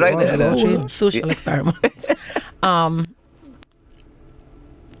experiment right there. Social experiment. I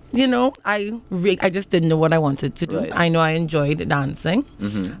just didn't know what I wanted to do. Right. I know I enjoyed dancing.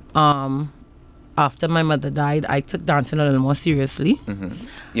 After my mother died, I took dancing a little more seriously.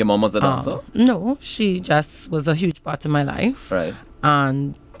 Your mom was a dancer? No, she just was a huge part of my life. Right.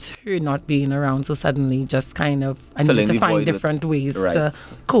 And her not being around so suddenly just kind of, I need to find different ways to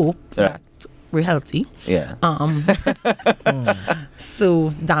cope that we're healthy. Yeah. So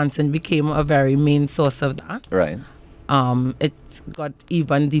dancing became a very main source of that. Right. It got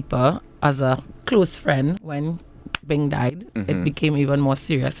even deeper as a close friend when Bing died. It became even more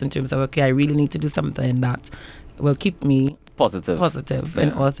serious in terms of, I really need to do something that will keep me positive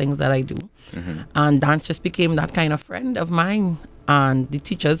in all things that I do. And dance just became that kind of friend of mine. And the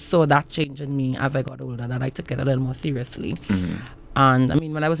teachers saw that change in me as I got older, that I took it a little more seriously. And I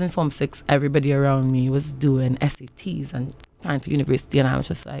mean, when I was in Form 6, everybody around me was doing SATs and applying for university, and I was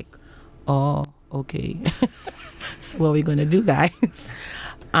just like, oh, okay. So what are we going to do, guys?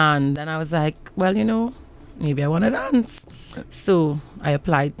 And then I was like, well, maybe I want to dance. So I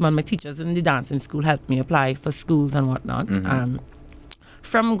applied. Well, my teachers in the dancing school helped me apply for schools and whatnot.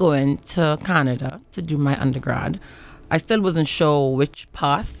 From going to Canada to do my undergrad, I still wasn't sure which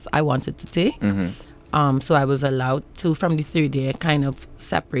path I wanted to take. So I was allowed to, from the third year, kind of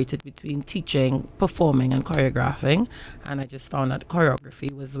separated between teaching, performing, and choreographing. And I just found that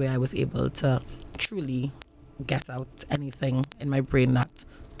choreography was where I was able to truly get out anything in my brain that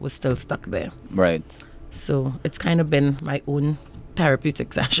was still stuck there. Right. So it's kind of been my own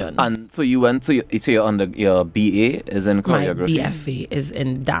therapeutic session. And so you went to your BA is in choreography? My BFA is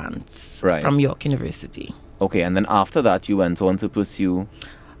in dance from York University. Okay, and then after that you went on to pursue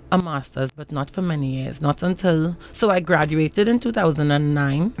a master's, but not for many years. Not until... So I graduated in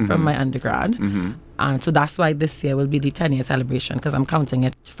 2009 from my undergrad. And so that's why this year will be the 10-year celebration, because I'm counting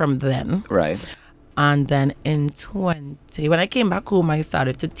it from then. Right. And then in when I came back home, I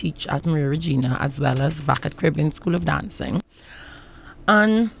started to teach at Maria Regina as well as back at Caribbean School of Dancing.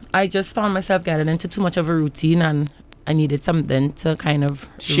 And I just found myself getting into too much of a routine, and I needed something to kind of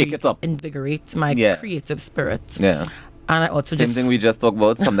shake it up, invigorate my creative spirit. Yeah. And I also same thing we just talked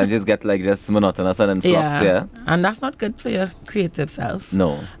about. Sometimes just get like just monotonous and in flux. Yeah. And that's not good for your creative self.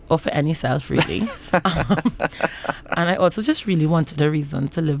 No. Or for any self, really. And I also just really wanted a reason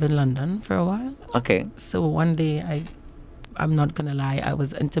to live in London for a while. Okay. So one day, I'm not going to lie, I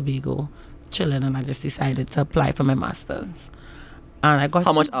was in Tobago chilling and I just decided to apply for my master's. And I got...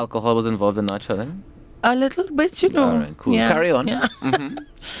 How much alcohol was involved in that chilling? A little bit, you know. All right, cool. Yeah, carry on. Yeah.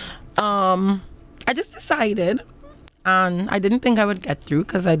 Mm-hmm. I just decided, and I didn't think I would get through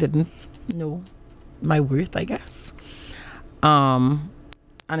because I didn't know my worth, I guess.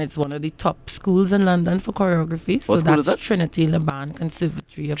 And it's one of the top schools in London for choreography. What school is that? Trinity Laban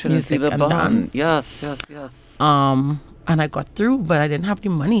Conservatory of Music and Dance. Yes. And I got through, but I didn't have the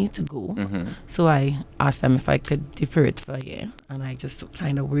money to go. Mm-hmm. So I asked them if I could defer it for a year. And I just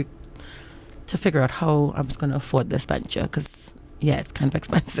trying to work to figure out how I was going to afford this venture because, it's kind of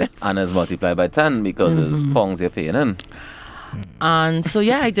expensive. And it's multiplied by 10 because it's pounds you're paying in. And so,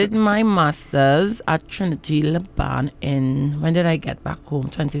 I did my master's at Trinity Laban when did I get back home?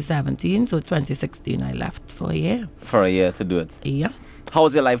 2017. So 2016, I left for a year. For a year to do it? Yeah. How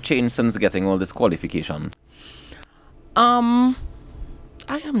has your life changed since getting all this qualification?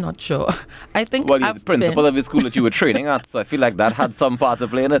 I am not sure. I think you're the principal of the school that you were training at, so I feel like that had some part to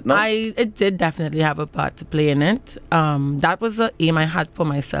play in it, no? It did definitely have a part to play in it. That was the aim I had for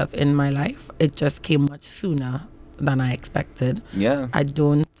myself in my life. It just came much sooner than I expected. Yeah. I'm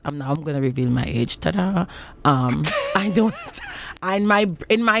going to reveal my age. Ta-da. I don't.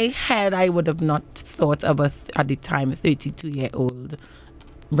 In my head, I would have not thought of at the time a 32-year-old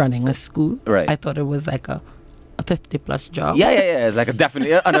running a school. Right. I thought it was like a 50-plus job. Yeah. It's like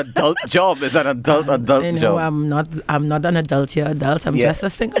definitely an adult job. It's an adult job. I'm not an adult here. I'm just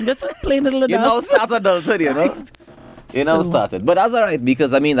a plain little adult. You now start adulthood, you know. You now started, but that's all right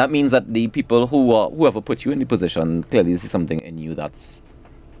because that means that the people whoever put you in the position clearly see something in you that's,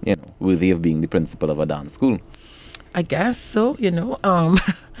 worthy of being the principal of a dance school. I guess so.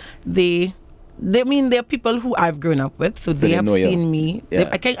 They're people who I've grown up with, so they have seen me. Yeah.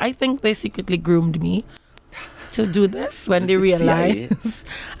 I think they secretly groomed me to do this when they realized.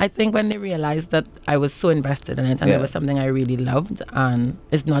 I think when they realized that I was so invested in it and it was something I really loved, and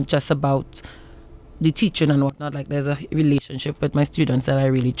it's not just about the teaching and whatnot. Like there's a relationship with my students that I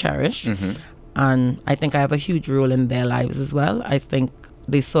really cherish, and I think I have a huge role in their lives as well. I think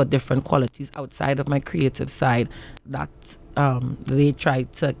they saw different qualities outside of my creative side that they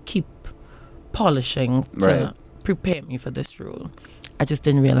tried to keep polishing to prepare me for this role. I just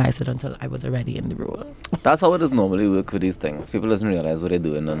didn't realize it until I was already in the role. That's how it is normally work with these things. People doesn't realize what they're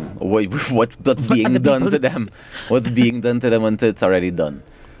doing and what's being done to them. What's being done to them until it's already done.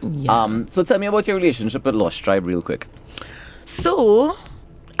 Yeah. So tell me about your relationship with Lost Tribe real quick. So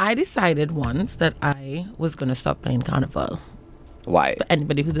I decided once that I was going to stop playing Carnival. Why? For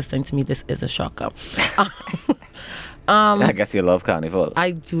anybody who's listening to me, this is a shocker. I guess you love Carnival.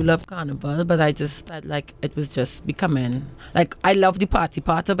 I do love Carnival, but I just felt like it was just becoming... Like, I love the party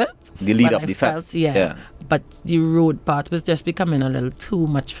part of it. The lead up, the fest. Yeah. But the road part was just becoming a little too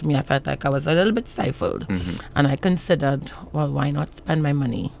much for me. I felt like I was a little bit stifled. And I considered, well, why not spend my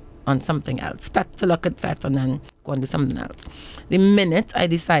money on something else? Fete to look at Fete and then go and do something else. The minute I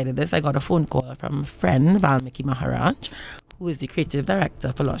decided this, I got a phone call from a friend, Valmiki Maharaj, who is the creative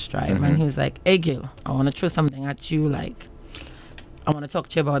director for Lost Tribe. And he was like, hey, Gil, I want to throw something at you. Like, I want to talk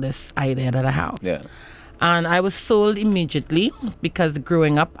to you about this idea that I have. Yeah. And I was sold immediately because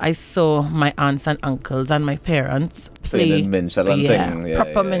growing up, I saw my aunts and uncles and my parents play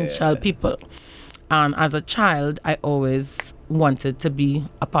proper minstrel people. And as a child, I always wanted to be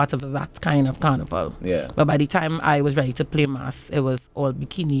a part of that kind of carnival. Yeah. But by the time I was ready to play mass, it was all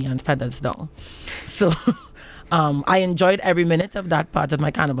bikini and feathers down. So I enjoyed every minute of that part of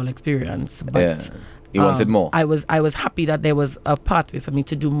my carnival experience. But you wanted more. I was happy that there was a pathway for me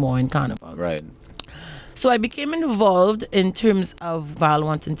to do more in carnival. Right. So I became involved in terms of Val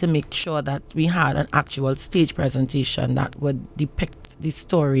wanting to make sure that we had an actual stage presentation that would depict the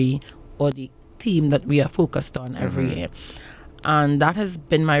story or the theme that we are focused on every year. And that has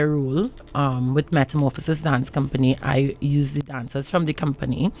been my role with Metamorphosis Dance Company. I use the dancers from the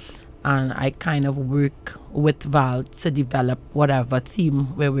company and I kind of work with Val to develop whatever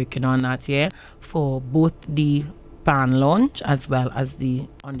theme we're working on that year for both the band launch as well as the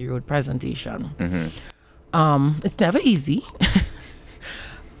on the road presentation. It's never easy.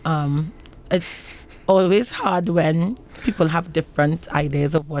 It's always hard when people have different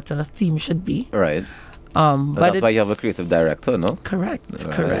ideas of what a theme should be. Right. But that's why you have a creative director, no? Correct.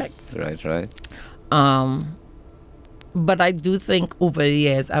 Right. But I do think over the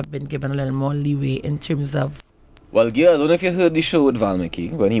years I've been given a little more leeway in terms of. Well, Gil, I don't know if you heard the show with Valmiki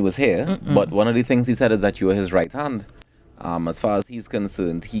when he was here, but one of the things he said is that you are his right hand. As far as he's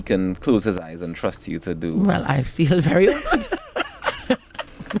concerned, he can close his eyes and trust you to do. Well, I feel very honored.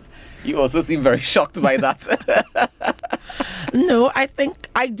 You also seem very shocked by that. No, I think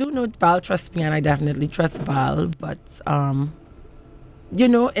I do know Val trusts me, and I definitely trust Val. But,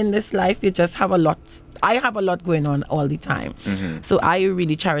 in this life, you just have a lot. I have a lot going on all the time. So I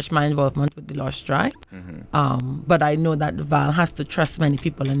really cherish my involvement with the Lost Tribe. But I know that Val has to trust many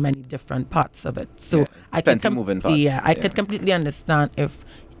people in many different parts of it. So I could moving parts. I could completely understand if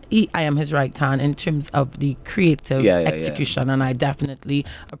I am his right hand in terms of the creative execution, and I definitely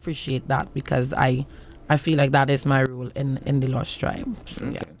appreciate that because I feel like that is my role in the Lost Tribe. So,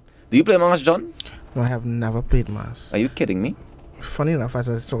 okay. Do you play Mass, John? No, I have never played Mass. Are you kidding me? Funny enough, as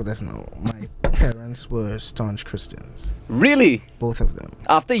I told this now, my parents were staunch Christians. Really? Both of them.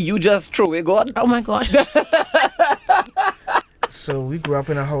 After you just threw away God? Oh my gosh. So we grew up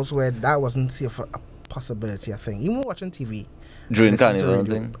in a house where that wasn't a possibility, I think. Even watching TV. During Carnival and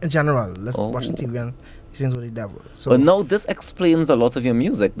thing? In general, watching TV and listening to the devil. So, but now this explains a lot of your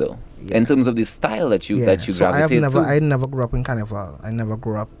music, though, in terms of the style that you gravitate to. I never grew up in Carnival. I never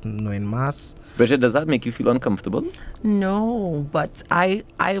grew up knowing Mass. Bridget, does that make you feel uncomfortable? No, but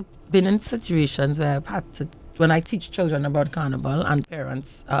I've been in situations where I've had to, when I teach children about Carnival and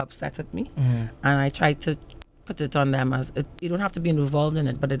parents are upset at me, and I try to put it on them as, you don't have to be involved in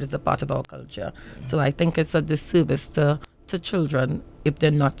it, but it is a part of our culture. So I think it's a disservice to children if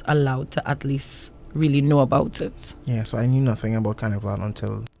they're not allowed to at least really know about it. Yeah, so I knew nothing about Carnival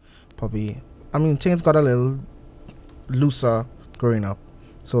until probably, things got a little looser growing up.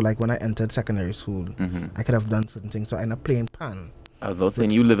 So like when I entered secondary school, I could have done certain things. So I ended up playing pan. I was also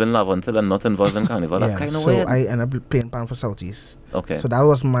saying you live in Laventille and not involved in Carnival. That's kind of weird. So I ended up playing pan for Southeast. Okay. So that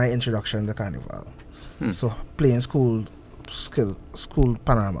was my introduction to Carnival. So playing school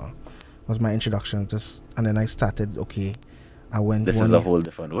panorama was my introduction. And then I started, I went. This is a whole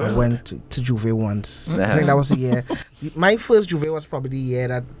different world. I went to Juve once. I think that was the year. My first Juve was probably the year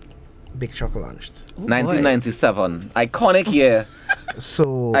that Big Truck launched. 1997. Iconic year.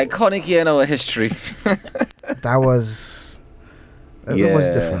 So iconic year in our history. That was. It was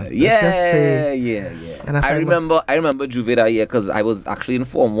different. Yeah. And I remember Juve that year because I was actually in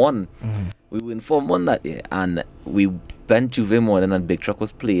Form 1. We were in Form 1 that year, and we went Juve morning, and Big Truck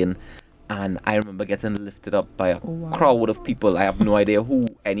was playing. And I remember getting lifted up by a crowd of people. I have no idea who,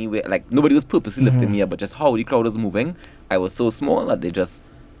 anyway. Like, nobody was purposely lifting me up, but just how the crowd was moving. I was so small that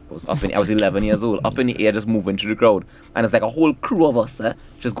I was 11 years old, up in the air, just moving through the crowd. And it's like a whole crew of us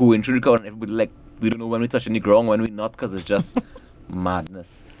just going through the crowd, and everybody like, we don't know when we're touching the ground, when we're not, because it's just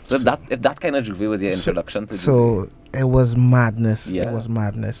madness. So if that kind of Juve was your introduction to Juve. So it was madness. Yeah. It was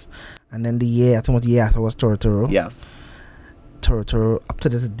madness. And then the year after was Toro. Yes. Toro up to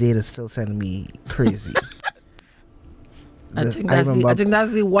this day is still sending me crazy. I think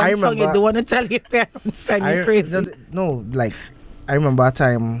that's the one song you don't want to tell your parents send you crazy. No, like I remember a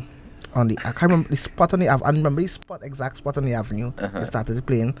time I can't remember the spot on the avenue. I remember the exact spot on the avenue. They started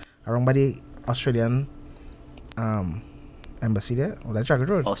playing around by the Australian embassy there, or that Traggart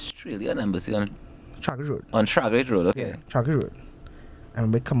Road. Australian embassy on Traggart Road. On Traggart Road, okay. Yeah, Traggart Road. I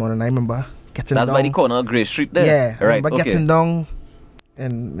remember come on, and I remember getting down. That's by the corner of Grey Street there? Yeah, I remember getting down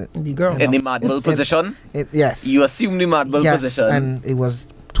in the girl. In the Madball position? Yes. You assume the Madball position. And it was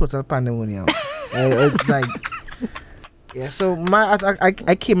total pandemonium. It's like, yeah, so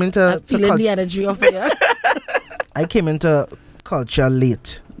I came into feeling the energy of it. I came into culture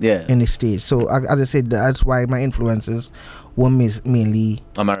late in the stage. So as I said, that's why my influences were mainly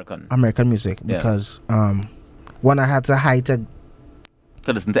American music, because when I had to hide to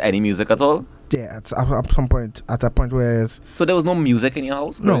listen to any music at all? Yeah, at a point where so there was no music in your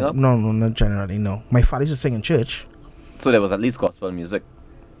house growing up? No, not generally, no. My father used to sing in church. So there was at least gospel music?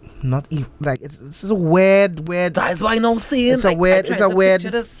 Not even, like, it's a weird. That's why I'm saying. It's a weird.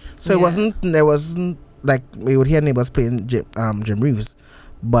 So there wasn't, like, we would hear neighbors playing Jim Reeves,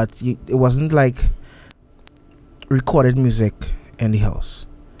 but it wasn't like recorded music in the house.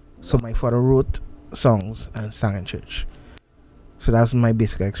 So my father wrote songs and sang in church. So that was my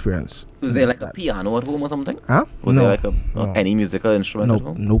basic experience. Was there like a piano at home or something? Huh? Was there like any musical instrument at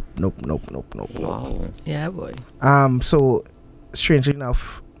home? Nope. Wow. Yeah, boy. So strangely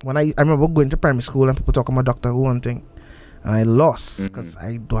enough, when I remember going to primary school and people talking about Doctor Who and thing, and I lost because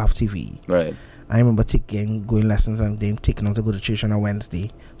I don't have TV. Right. I remember going lessons and then taking them to go to church on a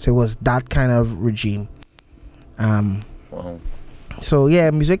Wednesday. So it was that kind of regime. Wow. So yeah,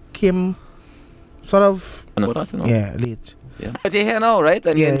 music came Sort of. That, Yeah, late. Yeah. But you're here now, right?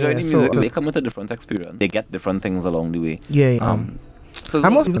 And you enjoy the music. So they come with a different experience. They get different things along the way. Yeah. I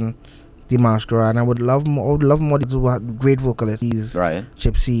must even the Masquerade, and I would love more these great vocalists. These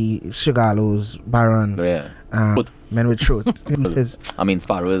Gypsy, Sugarlows, Baron, Men with Truth.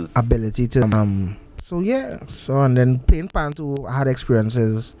 Sparrows ability to and then playing Panto, I had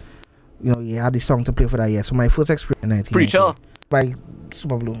experiences. You had the song to play for that year. So my first experience in 1990 Preacher by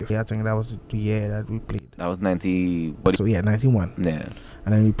Super Blue. I think that was the year that we played. That was 90. 91. Yeah.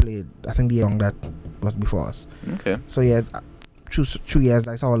 And then we played. I think the song that was before us. Okay. So through years,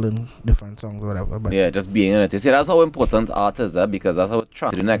 I saw learn different songs or whatever. But just being in it. You see, that's how important art is, because that's how it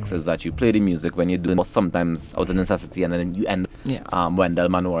trans. The next is that you play the music when you're doing it, sometimes out of necessity, and then you end. Wendell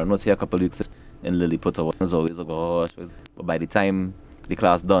Manoir was here a couple of weeks in Lilliput. It was always a gosh. But by the time the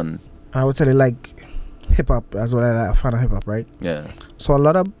class done, I would say like hip hop as well. I'm a fan of hip hop, right? Yeah. So a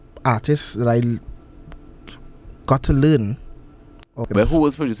lot of artists that I got to learn. But who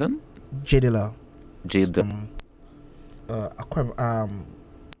was producing? J Dilla.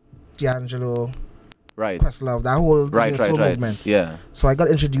 D'Angelo. Right. Questlove. That whole soul movement. Yeah. So I got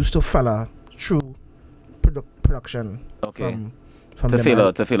introduced to a fella through production. Okay. From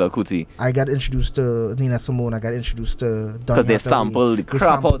Tefela Kuti. I got introduced to Nina Simone. I got introduced to because they sample the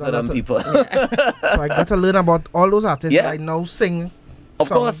crap out of them people. So I got to learn about all those artists that I now sing. Of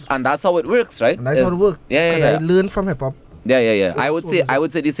course, and that's how it works, right? And that's how it works. Yeah. I learned from hip hop. Yeah. I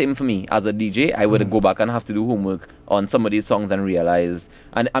would say the same for me as a DJ. I would go back and have to do homework on some of these songs and realize.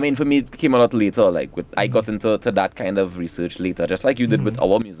 And I mean, for me, it came a lot later. Like I got into that kind of research later, just like you did with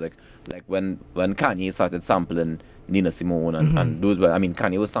our music. Like when Kanye started sampling Nina Simone and those were. I mean,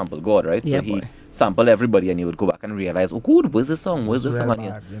 Kanye was sample God, right? Yeah, so he sampled everybody, and you would go back and realize, oh, good, where's this song? Where's this song?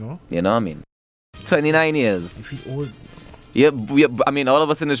 You know what I mean? 29 years. Yeah, I mean, all of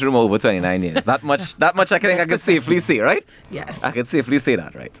us in this room are over 29 years. That much I think I can safely say, right? Yes. I can safely say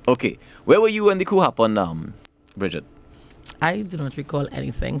that, right? Okay. Where were you when the coup happened, Bridget? I do not recall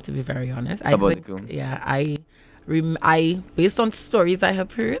anything, to be very honest. About the coup? Yeah, I based on stories I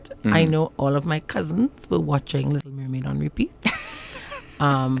have heard, I know all of my cousins were watching Little Mermaid on repeat.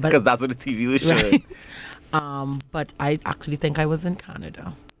 Because that's what the TV was showing. Right? But I actually think I was in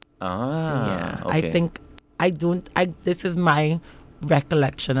Canada. Yeah. Okay. This is my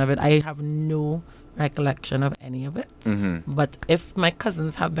recollection of it. I have no recollection of any of it. But if my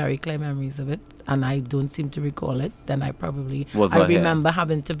cousins have very clear memories of it and I don't seem to recall it, then I remember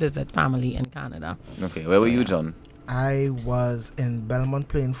having to visit family in Canada. Okay. Where were you, John? I was in Belmont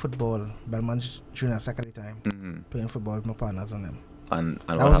playing football. Belmont junior secondary time. Playing football with my partners and them. And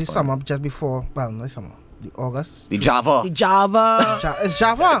that was the summer just before, not summer. The August. The Java. It's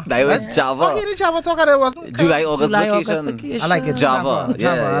Java. That was Java. Okay, the Java talk it wasn't. July-August vacation. I like it. Java.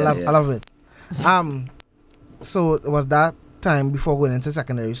 I love it. So it was that time before going into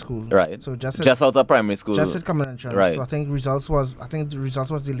secondary school. Right. So just out of primary school. Just at common entrance. Right. So I think the results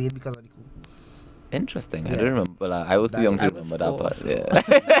was delayed because of the coup. Interesting. I don't remember. Well, I was too young to remember that part. Yeah.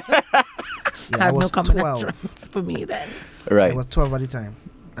 I was no 12 for me then. Right. I was 12 at the time,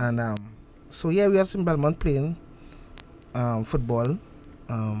 and so we was in Belmont playing football.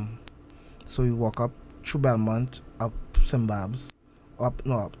 So we walk up through Belmont, up St. Babs, up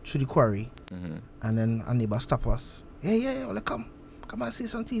to the quarry, and then a neighbor stop us. Yeah, come and see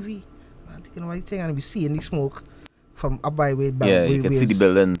some TV. I'm thinking what you think, and we seeing the smoke from up by way. You can see the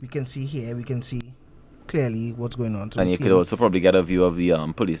building. We can see here. We can see clearly what's going on. So and you could also probably get a view of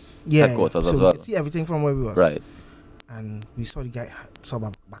the police headquarters as well. We could see everything from where we was. Right. And we saw the guy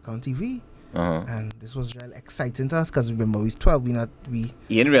back on TV. And this was really exciting to us because remember we was 12. You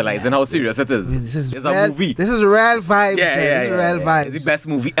ain't realizing how serious it is. This is a movie. This is real vibes. This is real vibes. It's the best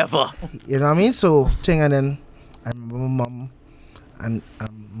movie ever. You know what I mean? So and then I remember my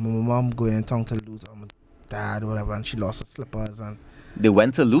mom going and talking to loot on my dad or whatever, and she lost her slippers and they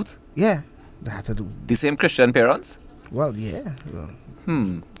went to loot. Yeah, they had to do the same Christian parents. Well, yeah.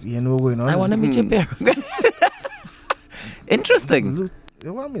 You know what's going on. I want to meet your parents. Interesting.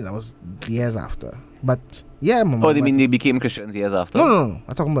 Well, I mean, that was years after. But, yeah, my mom. Oh, they mean they became Christians years after? No.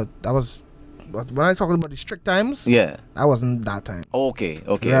 I'm talking about, that was, when I talking about the strict times, that wasn't that time. Okay.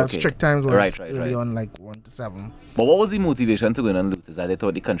 Strict times was right. early on, like 1 to 7. But what was the motivation to go in and loot? Is that they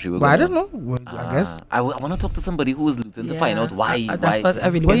thought the country would go I don't know. Well, I guess. I want to talk to somebody who was looting to find out why. That's what I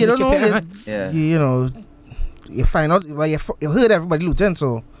really want to you don't know. You know, you find out, well, you heard everybody looting,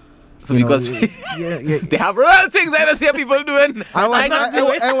 so because they have real things I don't see people doing.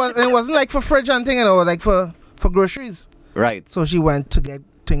 It wasn't like for fridge and thing, it was like for groceries. Right. So she went to get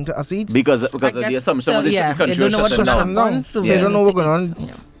thing to us eat. Because of the assumption was the country was shutting down. So they don't know what's going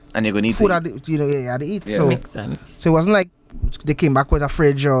on. And you're going to eat food. You had to eat. Yeah. So makes sense. So it wasn't like they came back with a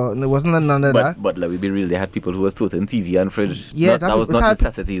fridge or it wasn't none of that. But let me be real, they had people who was toting TV and fridge. Yeah, that was not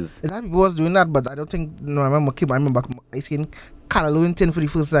necessities. It had people was doing that, but I don't think. No, I remember I seen Callaloo tin for the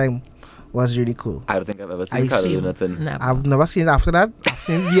first time. Was really cool. I don't think I've ever seen Callaloo tin. I've never seen it after that. I've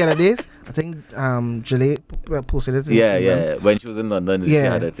seen it the other days. I think Julie posted it. Yeah. When she was in London, she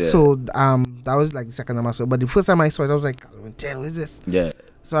had it. Yeah. So that was like the second time I saw it. But the first time I saw it, I was like, Callaloo tin, what is this? Yeah.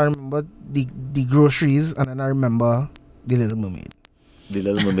 So I remember the groceries, and then I remember The Little Mermaid. The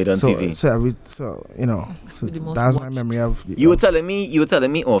Little Mermaid on TV. So that was my memory of. You were telling me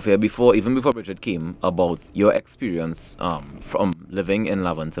off here even before Bridget came about your experience from living in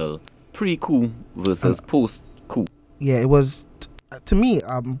Laventille pre-coup versus post-coup. Yeah, it was to me.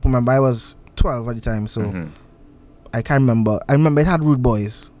 Remember I was 12 at the time, so I can't remember. I remember it had rude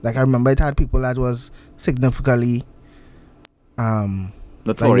boys. Like I remember it had people that was significantly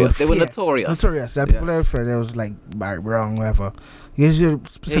notorious. They were notorious. That people that were there was like Barry Brown, whatever. Usually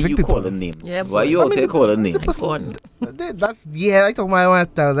specific people. Calling names. Yeah, why you out there calling names? I told my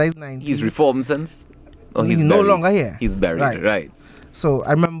wife that was 19. He's reformed since. Oh, he's no longer here. He's buried, right? So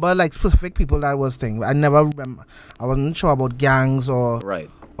I remember like specific people that was thing. I never remember. I wasn't sure about gangs or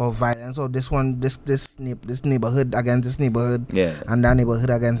violence or this neighborhood against this neighborhood. Yeah. And that neighborhood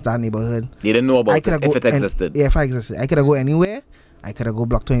against that neighborhood. You didn't know about if it existed. If I existed, I could have go anywhere. I could have go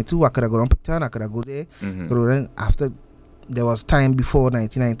Block 22. I could have go down Picton. I could have go there. After there was time before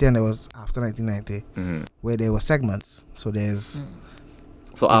 1990 and there was after 1990 where there were segments. So there's.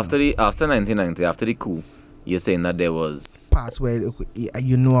 So after 1990, after the coup, you're saying that there was parts where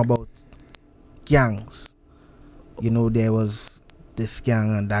you know about gangs. You know there was this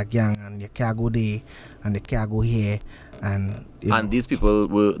gang and that gang, and you can't go there and you can't go here, and these people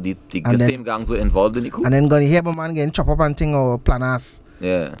were the same gangs were involved in the coup. And then gonna hear about man getting chop up and thing or plan ass.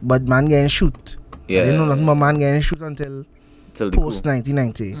 Yeah. But man getting shoot. Yeah. I didn't know nothing about man getting shoot until post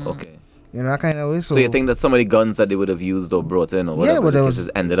 1990. Okay. You know that kind of way. So you think that some of the guns that they would have used or brought in or whatever,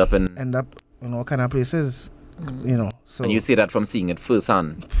 just ended up all kind of places. You know. So and you see that from seeing it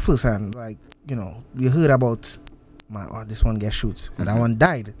firsthand. Like you heard about this one get shot and that one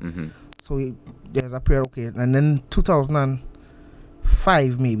died. So there's a period, and then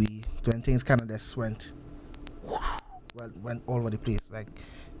 2005 maybe when things kind of just went all over the place. Like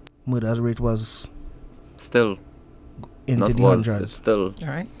murders rate was still into the hundreds. Still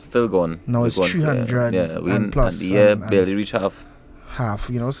going. Now it's 300 and plus. Barely reach half.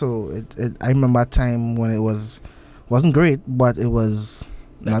 So I remember a time when it wasn't great, but it was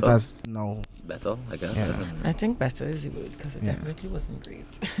better. Not as better, I guess. Yeah. I think better is the word because it definitely wasn't great.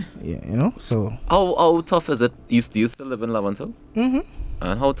 So how tough is it? Do you still live in Laventille?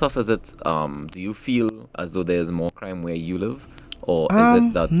 And how tough is it? Do you feel as though there's more crime where you live, or is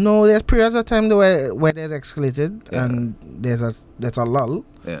it that? No, there's periods of time where there's escalated and there's a lull.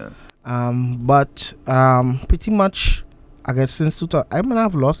 Yeah. But pretty much, I guess since 2000,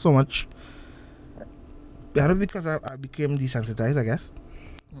 I've lost so much. Because I became desensitized, I guess.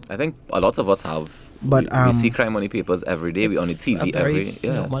 I think a lot of us have. But we see crime on the papers every day. We on the TV every.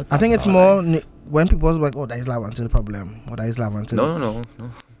 Yeah. I think it's more when people was like, "Oh, that is Laventille problem," or "That is Laventille." No.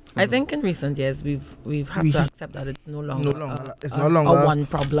 I think in recent years we've had to accept that it's no longer a one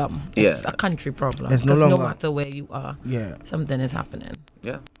problem. It's a country problem. It's no longer, no matter where you are, something is happening.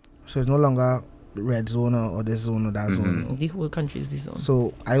 Yeah. So it's no longer red zone or this zone or that zone. The whole country is the zone.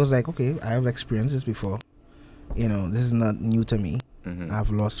 So I was like, okay, I have experienced this before. This is not new to me. I've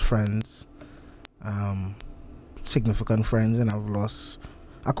lost friends, significant friends, and I've lost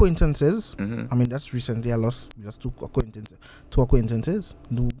acquaintances. I mean, that's recently I lost just two acquaintances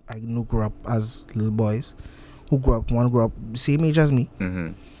who I knew grew up as little boys. One grew up the same age as me.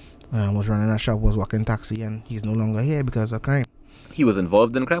 Was running a shop, was working taxi, and he's no longer here because of crime. He was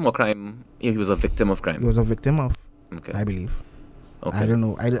involved in crime or crime? He was a victim of crime. He was a victim of, I believe. Okay. I don't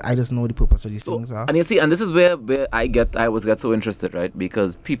know. I just know the purpose of these things are. And you see, and this is where I always get so interested, right?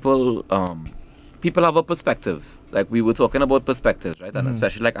 Because people have a perspective. Like we were talking about perspectives, right? And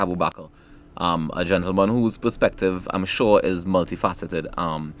especially like Abu Bakr, a gentleman whose perspective I'm sure is multifaceted.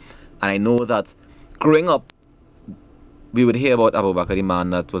 And I know that growing up, we would hear about Abu Bakr, the man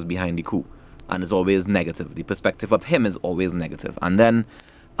that was behind the coup, and it's always negative. The perspective of him is always negative. And then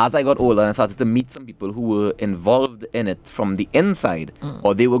as I got older and I started to meet some people who were involved in it from the inside,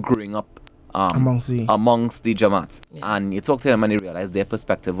 or they were growing up amongst the Jamaat. Yeah. And you talk to them and you realize their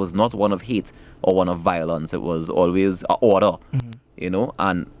perspective was not one of hate or one of violence. It was always order,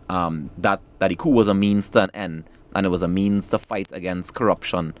 and that the coup was a means to an end, and it was a means to fight against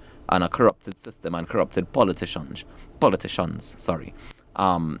corruption and a corrupted system and corrupted politicians.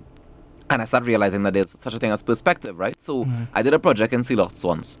 And I started realizing that there's such a thing as perspective, right? So I did a project in Sea Lots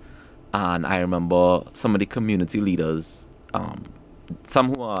once, and I remember some of the community leaders,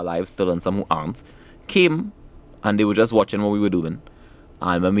 some who are alive still and some who aren't, came and they were just watching what we were doing.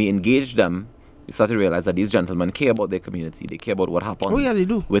 And when we engaged them, we started to realize that these gentlemen care about their community. They care about what happens they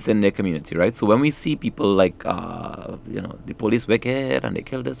do. within their community, right? So when we see people like, the police wicked and they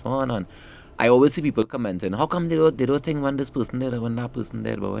killed this one, and I always see people commenting, how come they don't think when this person did or when that person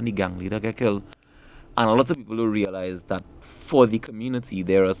did, but when the gang leader get killed? And a lot of people don't realize that for the community,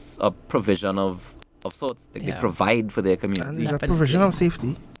 there is a provision of sorts. They provide for their community. And there's a provision of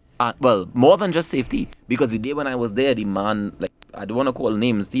safety. Well, more than just safety. Because the day when I was there, the man, like, I don't want to call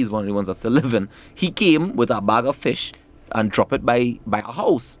names, these one of the ones that still living, he came with a bag of fish and dropped it by a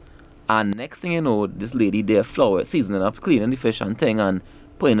house. And next thing you know, this lady there, flour, seasoning up, cleaning the fish and thing, and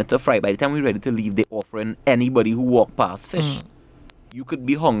putting it to fry. By the time we're ready to leave, they offering anybody who walk past fish. You could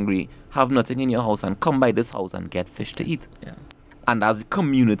be hungry, have nothing in your house, and come by this house and get fish to eat. Yeah. And as a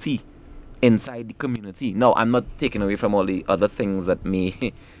community, inside the community. Now, I'm not taking away from all the other things that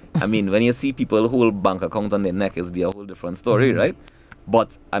may... I mean, when you see people hold bank account on their neck, it's be a whole different story, right?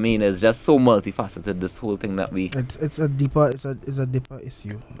 But I mean, it's just so multifaceted. This whole thing that we it's a deeper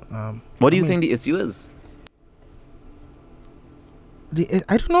issue. What do you think the issue is?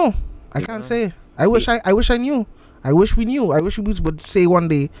 I don't know. I can't say. I wish I knew. I wish we knew. I wish we would say one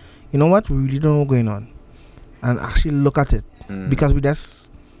day, you know what, we really don't know what's going on, and actually look at it because we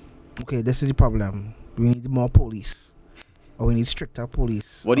just this is the problem. We need more police. Or we need stricter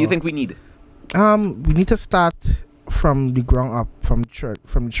police. What do you think we need? We need to start from the ground up, from the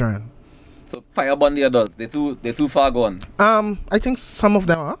children. So firebomb the adults. They're too far gone. I think some of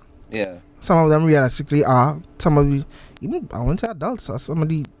them are. Yeah. Some of them realistically are. Some of the, even I won't say adults, or some of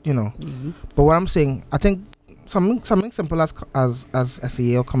the, But what I'm saying, I think something simple as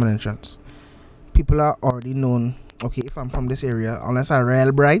SEA or common entrance. People are already known. Okay, if I'm from this area, unless I'm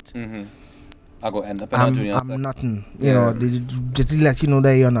real bright. I go end up in a junior I'm nothing. You know, they just let you know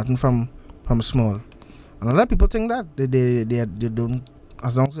that you're nothing from small. And a lot of people think that they don't,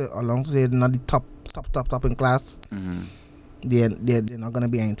 as long as they're not the top in class, they're not gonna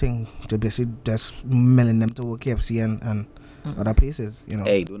be anything. They're basically just milling them to KFC and other places.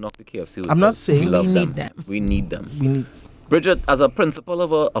 Hey, don't knock the KFC. I'm not saying we love we them. need them. We need them. Bridget, as a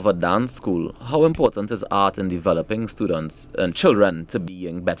principal of a dance school, how important is art in developing students and children to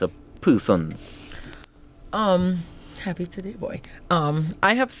being better persons? Happy today, boy.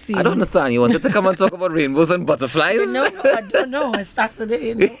 I have seen. I don't understand. You wanted to come and talk about rainbows and butterflies? No, I don't know. It's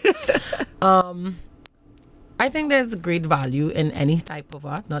Saturday. I think there's a great value in any type of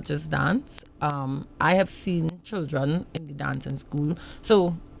art, not just dance. I have seen children in the dancing school.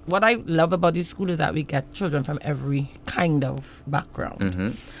 So what I love about this school is that we get children from every kind of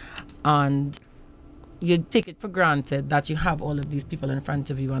background. And you take it for granted that you have all of these people in front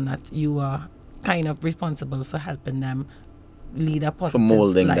of you and that you are kind of responsible for helping them lead a positive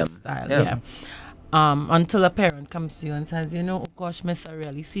molding lifestyle. them. Until a parent comes to you and says, oh gosh, miss, I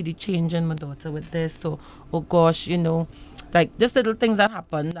really see the change in my daughter with this. So, oh gosh, like just little things that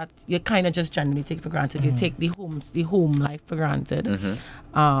happen that you kind of just generally take for granted. You take the home life for granted.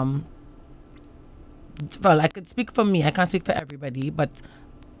 Well, I could speak for me. I can't speak for everybody, but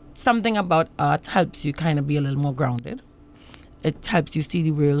something about art helps you kind of be a little more grounded. It helps you see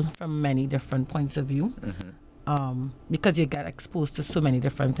the world from many different points of view. Because you get exposed to so many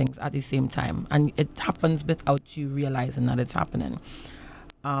different things at the same time, and it happens without you realizing that it's happening.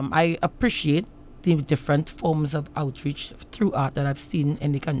 I appreciate the different forms of outreach through art that I've seen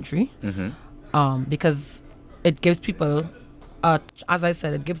in the country, because it gives people, as I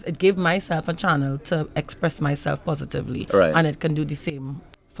said, it gave myself a channel to express myself positively, and it can do the same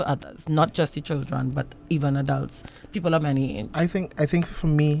for others, not just the children, but even adults, people of any age. I think for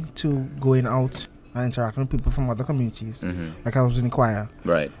me to going out and interacting with people from other communities, like I was in the choir,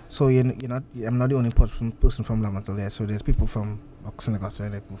 right? So I'm not the only person from Lamatal there. So there's people from Senegal,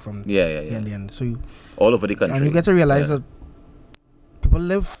 people from Indian. So all over the country, and you get to realize that people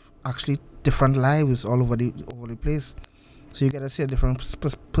live actually different lives all over the place. So you get to see a different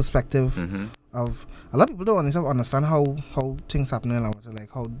perspective of a lot of people don't understand how things happen in Lamatal,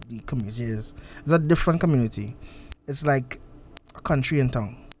 like how the community is. It's a different community. It's like a country and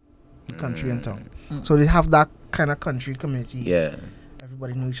town. So they have that kind of country community. Yeah.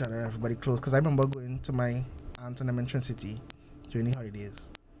 Everybody know each other, everybody close. Because I remember going to my aunt and them in Trin City during the holidays,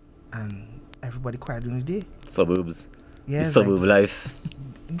 and everybody quiet during the day. Suburbs. Yeah. Suburb life.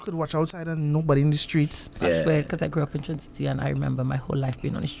 You could watch outside and nobody in the streets. That's weird because I grew up in Trin City and I remember my whole life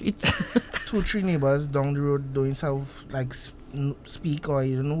being on the streets. 2-3 neighbors down the road doing self like speak or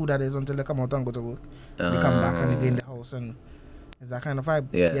you don't know who that is until they come out and go to work. They come back and they get in the house, and it's that kind of vibe.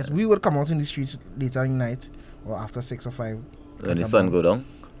 Yeah. Yes, we would come out in the streets later in the night or after 6 or 5. When the sun go down?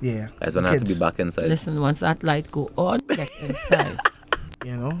 Yeah. That's when I have to be back inside. Listen, once that light go on, get inside.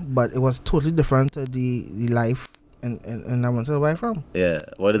 You know, but it was totally different to the life in Laventille where I'm from. Yeah.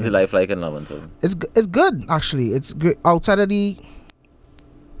 What is the life like in Laventille? It's good, actually. It's great. Outside of the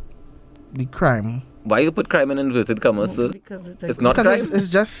crime. Why you put crime in inverted commas? Because it's not crime? It's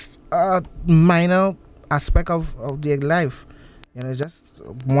just a minor aspect of the life. You know, it's just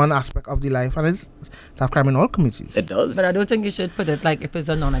one aspect of the life, and it's have crime in all communities. It does. But I don't think you should put it like if it's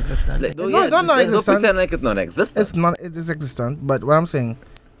a non-existent. Like, no, it's not non-existent. Don't pretend like it's non-existent. It's not. It is existent. But what I'm saying,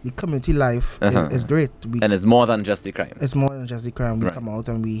 the community life is great. And it's more than just the crime. It's more than just the crime. We come out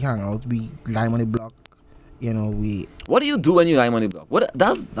and we hang out. We lime on the block. You know, we. What do you do when you lime on the block? What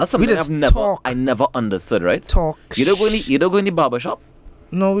that's something I never understood. Right? Talk. You don't go in the barber shop.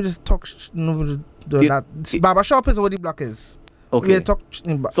 No, we just talk. Barber shop is what the block is. Okay. We talk.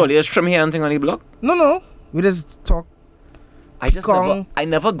 So there's trim here and thing on the block? No. We just talk. I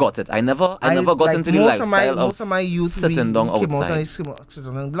never got it. I never got like into the lifestyle most of my youth sitting down outside. Came out and sit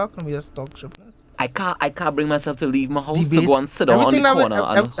on the block and we just talk shit. I can't bring myself to leave my house to go and sit down on the corner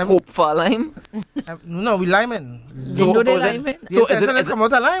and hope for a lime. No, we liming. So they liming? So is come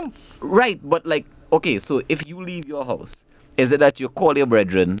out a lime. Right, but like, okay, so if you leave your house, is it that you call your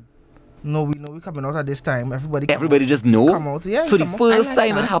brethren? No, we know we coming out at this time. Everybody just know? Come out, yeah. So the first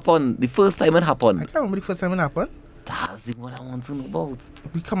time it happened. I can't remember the first time it happened. That's the one I want to know about.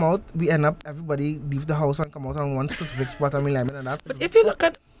 We come out, we end up, everybody leave the house and come out on one specific spot and we liming and that. But if you look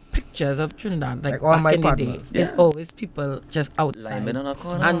at pictures of Trinidad, like all back my in partners, the day, it's always people just outside. Liming on a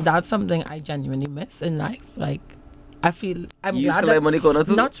corner. And that's something I genuinely miss in life. Like, I feel I'm you glad used to lime on the corner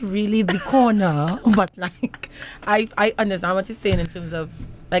too? Not really the corner, but like I understand what you're saying in terms of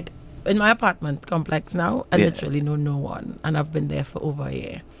like in my apartment complex now, I literally know no one, and I've been there for over a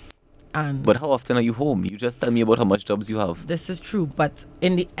year. But how often are you home? You just tell me about how much jobs you have. This is true, but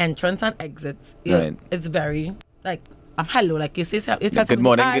in the entrance and exits, it's very like hello, like you say, good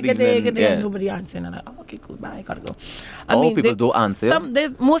morning, good evening. Good day, nobody answering, and like, oh, okay, cool, bye, gotta go. People don't answer.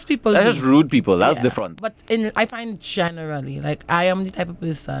 Most people. That's just rude people. That's different. But I find generally, like I am the type of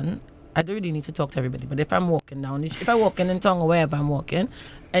person. I don't really need to talk to everybody, but if I'm walking down, if I'm walking in town or wherever I'm walking,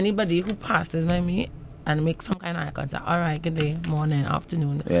 anybody who passes by me and make some kind of eye contact, all right, good day, morning,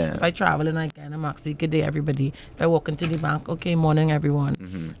 afternoon. Yeah. If I travel and I can, I'm actually, good day, everybody. If I walk into the bank, okay, morning, everyone.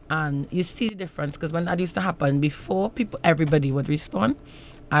 Mm-hmm. And you see the difference, because when that used to happen, before everybody would respond,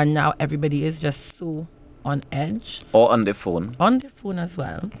 and now everybody is just so on edge. Or on the phone. On the phone as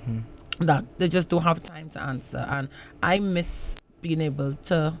well, that they just don't have time to answer. And I miss being able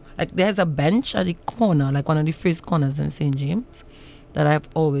to, like, there's a bench at the corner, like one of the first corners in St. James, that I've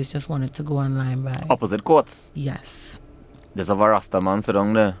always just wanted to go and lime by. Opposite courts? Yes. There's a Rasta man sit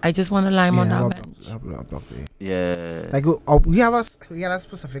down there. I just want to lime on that bench. Yeah. Like we have a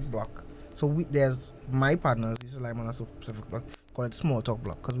specific block. So there's my partners used to lime on a specific block called Small Talk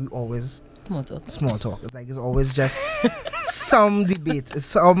block, because we always small talk. It's like it's always just some debate. It's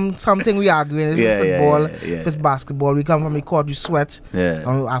something we arguing. It's football. If it's basketball, we come from the court, we sweat. Yeah.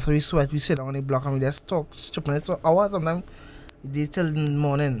 And after we sweat, we sit on the block and we just talk. So hours sometimes they till the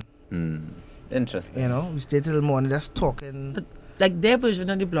morning. Interesting. You know, we stay till the morning just talking. But like their version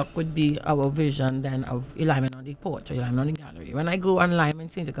of the block would be our version then of limeing on the porch or limeing on the gallery. When I go and lime in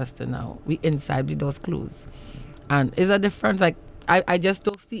St. Augustine now, we inside the doors closed. And is a difference, like I just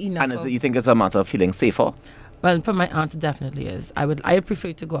don't see enough. And you think it's a matter of feeling safer? Well, for my aunt, it definitely is. I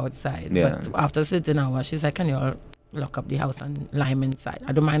prefer to go outside. Yeah. But after a certain hour, she's like, can you all lock up the house and lime inside?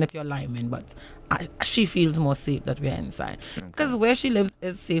 I don't mind if you're liming, but she feels more safe that we're inside. Because where she lives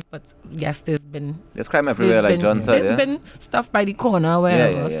is safe, but yes, there's crime everywhere, like John said. There's been stuff by the corner,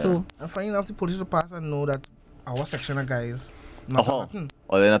 wherever. So, and funny enough, the police will pass and know that our section of guys nothing.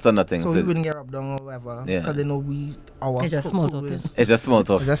 Or they're not on nothing. So we wouldn't get rubbed down or whatever. Because they know it's just small talk. It's just small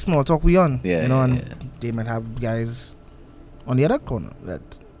talk. It's just small talk we on. Yeah. You know, and they might have guys on the other corner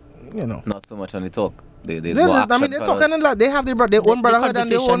that, you know. Not so much on the talk. They're talking a lot. They have their own brotherhood and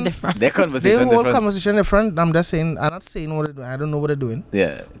their own different. Their conversation different. Their whole conversation different. I'm not saying what they're doing. I don't know what they're doing.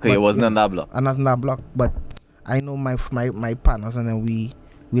 Yeah, because it wasn't on that block. I'm not on that block, but I know my partners, and then we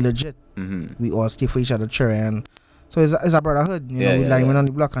legit. We all stay for each other, and so it's a brotherhood. You know, we lying on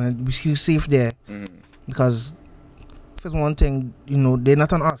the block, and we feel safe there because if it's one thing, you know, they're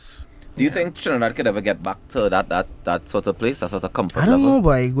not on us. Do you think Trinidad could ever get back to that sort of place, that sort of comfort level? I don't know,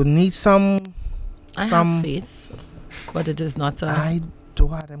 but it would need some. I have faith, but it is not. I too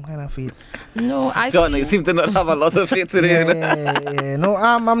hard, them kind of faith. No, John, you seem to not have a lot of faith today. Yeah. No,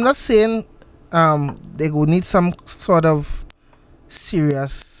 I'm not saying they would need some sort of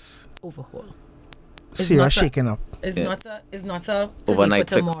serious overhaul. Serious shaking up. It's not a overnight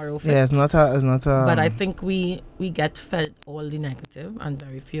for tomorrow fix. fix. Yeah, it's not a. But I think we get fed all the negative and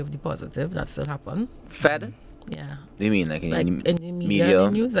very few of the positive that still happen. Fed? Yeah. What do you mean, like in the media,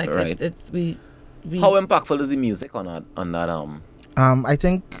 the news, like right? It's we. How impactful is the music on that? I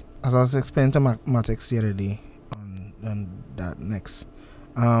think, as I was explaining to Matix the other day on that next,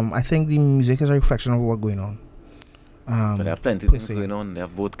 I think the music is a reflection of what's going on. But there are plenty of things going on. They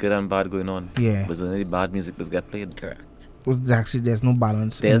have both good and bad going on. Yeah. But only bad music does get played. Correct. Actually, there's no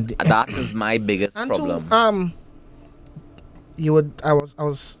balance. That is my biggest problem. I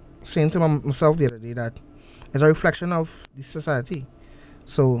was saying to myself the other day that it's a reflection of the society.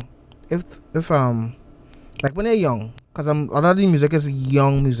 So if like when you're young, because a lot of the music is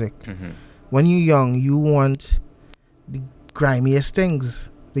young music. Mm-hmm. When you're young, you want the grimiest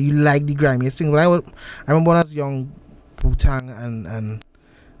things. You like the grimiest things. I remember when I was young, Wu-Tang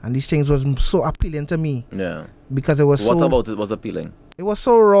and these things was so appealing to me. Yeah. Because it was What about it was appealing? It was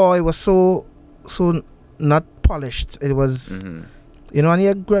so raw. It was so not polished. It was, you know, and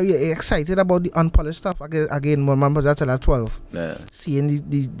you're excited about the unpolished stuff. Again, my mom was at 12. Yeah. Seeing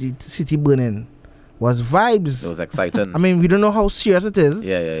the city burning was vibes. It was exciting. I mean, we don't know how serious it is.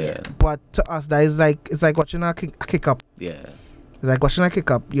 Yeah. But to us, that is it's like watching a kick up. Yeah. It's like watching a kick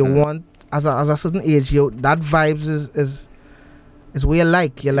up. You want as a certain age, that vibes is what you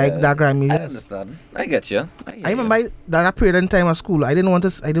like. You like that grimy. I understand. I get you. I remember that period in time at school. I didn't want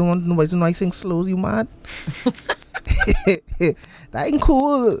nobody to know I sing slows. You mad? That ain't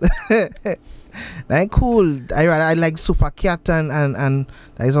cool. That ain't cool. I like Super Cat and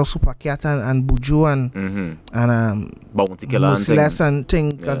that is all Super Cat and Buju and Bounty Killer Merciless and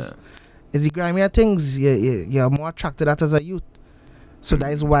thing because it's the grimier things you're more attracted at as a youth. So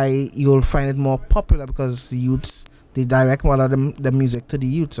that is why you'll find it more popular because the youths, they direct more of the music to the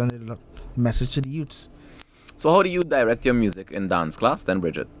youths and the message to the youths. So how do you direct your music in dance class then,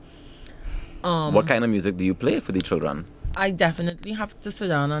 Bridget? What kind of music do you play for the children? I definitely have to sit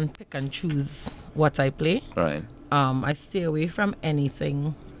down and pick and choose what I play. Right. I stay away from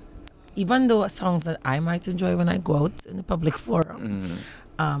anything, even though songs that I might enjoy when I go out in the public forum.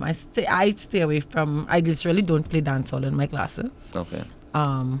 I stay away from. I literally don't play dancehall in my classes. Okay.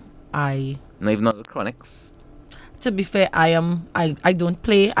 Not even the Chronics. To be fair, I don't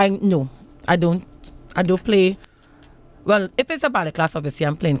play. I don't play. Well, if it's a ballet class, obviously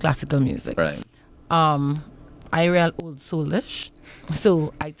I'm playing classical music. Right. I real old soulish,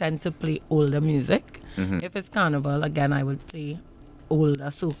 so I tend to play older music. If it's carnival, again, I will play older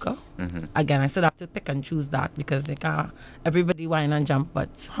soca. Again, I still have to pick and choose that because they can't everybody whine and jump, but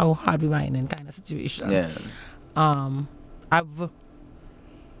how hard we whine in kind of situation. Yeah.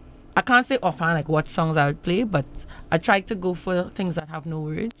 I can't say offhand like what songs I would play, but I try to go for things that have no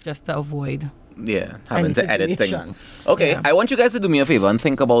words just to avoid having to edit things. Okay, I want you guys to do me a favor and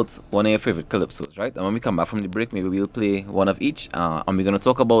think about one of your favorite calypsos, right? And when we come back from the break, maybe we'll play one of each, and we're going to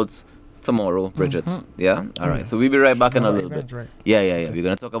talk about tomorrow, Bridget. Yeah? All right. So we'll be right back in a little bit. Right. Yeah. We're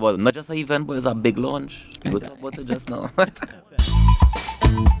going to talk about not just an event, but it's a big launch. We'll talk about it just now.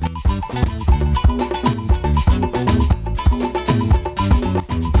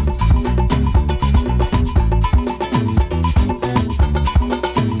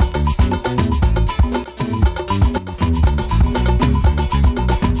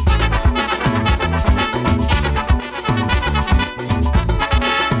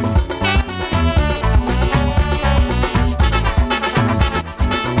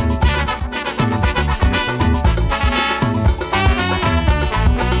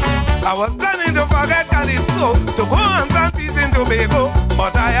 I was planning to forget Calypso, to go and plant peace in Tobago,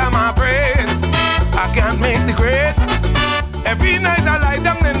 but I am afraid I can't make the grade. Every night I lie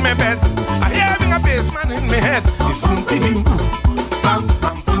down in my bed, I hearing a bassman in my head. It's boom, pitting, boom, bam,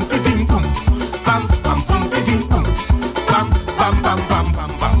 bam, boom, pitting, boom, bam, bam, boom, pitting, boom, bam, bam, bam, bam,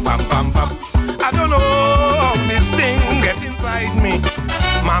 bam, bam, bam, bam, bam. I don't know how this thing gets inside me.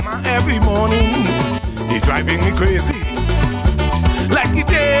 Mama, every morning, it's driving me crazy. Like he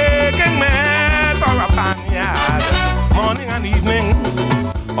taking me for a barnyard. Morning and evening,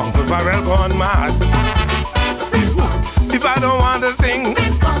 Uncle Farrell gone mad. If I don't want to sing,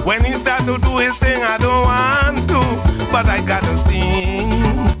 when he start to do his thing, I don't want to, but I gotta sing.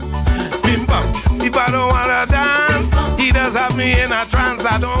 Bim bam. If I don't want to dance, he does have me in a trance.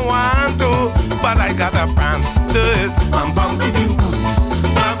 I don't want to, but I gotta prance to it. I'm bumping boom,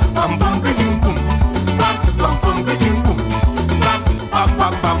 I'm bumping boom, I'm bumping boom.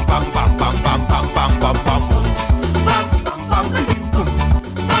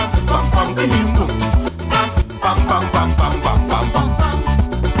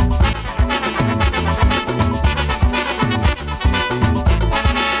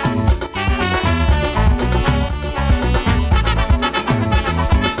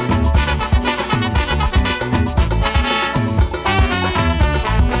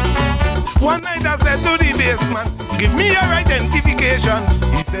 One night I said to the bassman, give me your identification.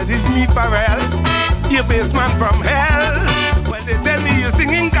 He said, it's me, Pharrell, your bassman from hell. Well, they tell me you're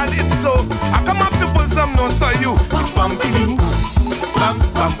singing calypso. I come up to pull some notes for you. It's bum, boom, bum,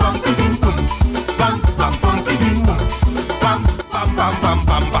 bum, bum, boom, bum, bum, bum, boom, bum, bum, bum, bum,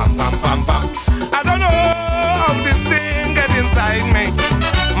 bum, bum, bum, bum, bum. I don't know how this thing get inside me.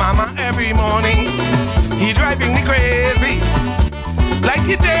 Mama, every morning, he driving me crazy. Like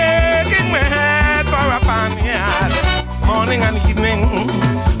he taking my head for a panyard. Morning and evening,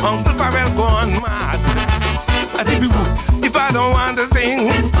 Uncle Pharrell gone mad. If I don't want to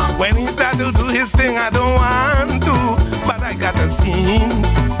sing, when he start to do his thing, I don't want to, but I gotta sing.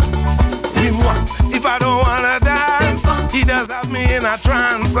 If I don't wanna dance, he does have me in a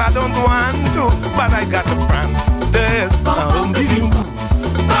trance. I don't want to, but I gotta prance. There's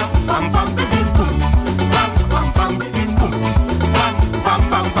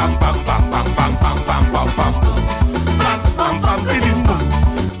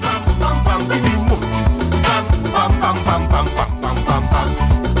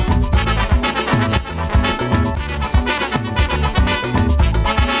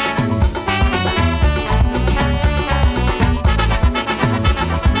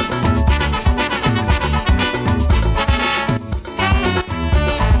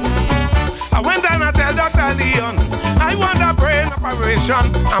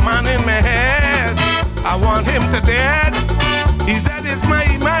a man in my head, I want him to dead. He said it's my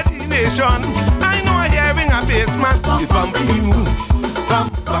imagination. I know I'm hearing a bassman. It's bum boom, bum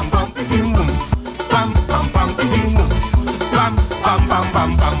bum bum boom, bum bum bum boom, bum bum bum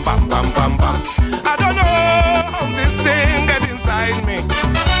bum bum bum bum bum bum. I don't know how this thing get inside me.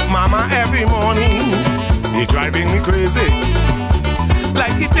 Mama, every morning he driving me crazy.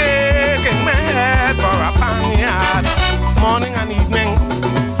 Like he taking my head for a panyard. Morning and evening,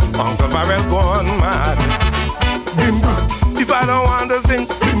 Uncle Pharrell gone mad. If I don't want to sing,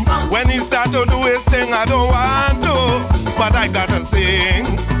 when he start to do his thing, I don't want to, but I gotta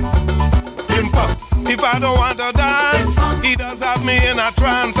sing. If I don't want to dance, he does have me in a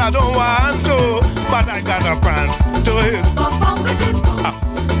trance. I don't want to, but I gotta prance to his bum bum bum bum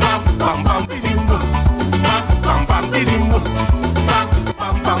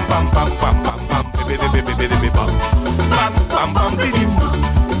bum bum bum bum bum bum. Bam bam bidi boom,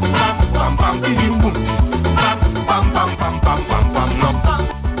 bam bam bidi boom, bam bam bam bam bam bam no.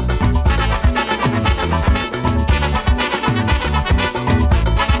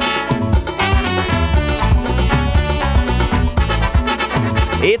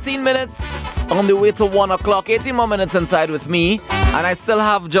 18 minutes on the way to 1 o'clock. 18 more minutes inside with me, and I still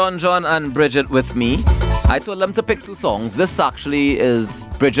have John and Bridget with me. I told them to pick 2 songs. This actually is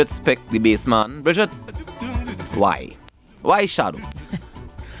Bridget's pick, the bassman. Bridget, why? Why Shadow?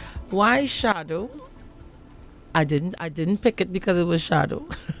 Why Shadow? I didn't pick it because it was Shadow.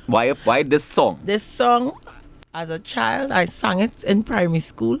 Why this song? This song, as a child, I sang it in primary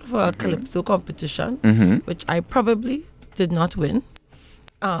school for a calypso competition, which I probably did not win.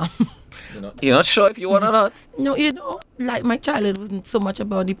 You're not sure if you won or not? No, like my childhood wasn't so much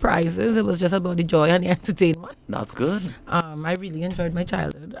about the prizes. It was just about the joy and the entertainment. That's good. I really enjoyed my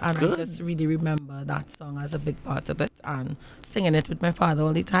childhood, and I just really remember that song as a big part of it, and singing it with my father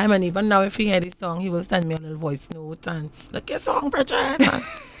all the time. And even now, if he heard the song, he will send me a little voice note and look your song, Bridget.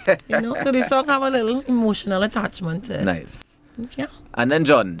 So the song have a little emotional attachment to it. Nice. Yeah. And then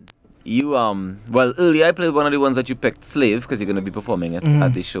John, you well, earlier I played one of the ones that you picked, Slave, because you're going to be performing it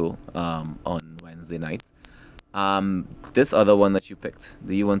at the show on Wednesday night. This other one that you picked,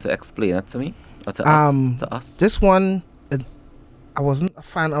 do you want to explain it to me or to us? This one I wasn't a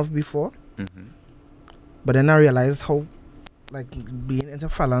fan of before, but then I realized how, like, being into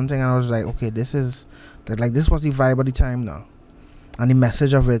Fallon thing, I was like, okay, this was the vibe of the time now, and the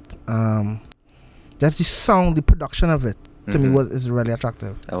message of it, just the sound, the production of it. To me, is really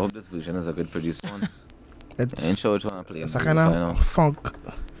attractive. I hope this version is a good produced one. It's a kind of funk,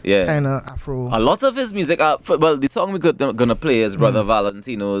 kind of Afro. A lot of his music, the song we're gonna play is Brother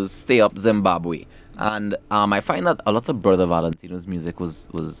Valentino's "Stay Up Zimbabwe," and I find that a lot of Brother Valentino's music was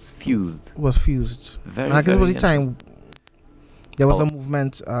fused. Very. And I guess it was the time there was a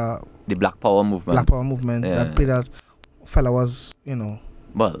movement, the Black Power movement. That played out. Fella was,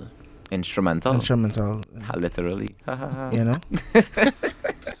 well, instrumental, literally.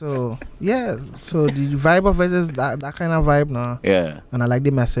 So the vibe of it is that kind of vibe now. Yeah. And I like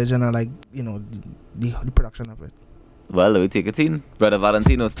the message, and I like the production of it. Well, we take it in. Brother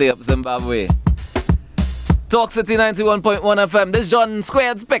Valentino, Stay Up Zimbabwe. Talk City 91.1 FM. This John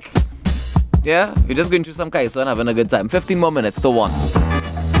Squared's pick. Yeah, we're just going through some kaiso and having a good time. 15 more minutes to 1.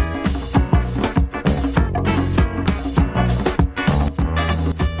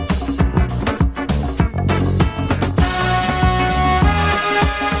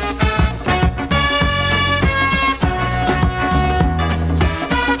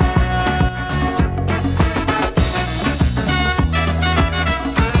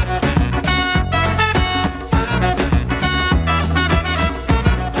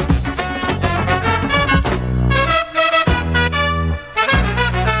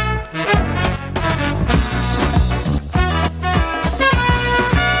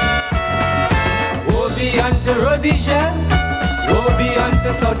 Rhodesia, Rhodian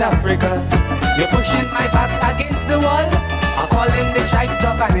to South Africa. You're pushing my back against the wall, I'm calling the tribes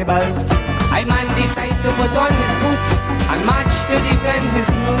of Hannibal. I man decide to put on his boots and march to defend his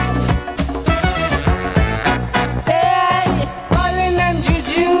roots. Say, calling them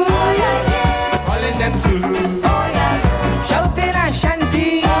Juju, calling them Zulu, shouting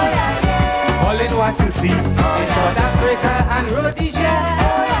Ashanti, calling Watusi. In South Africa and Rhodesia,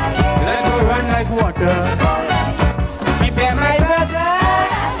 let go run like water. Prepare my brother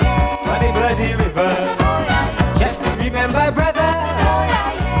for the bloody river. Just remember, brother,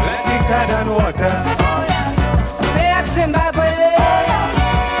 plenty cod and water. Stay up Zimbabwe,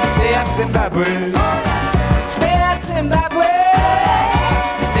 stay up Zimbabwe, stay up Zimbabwe,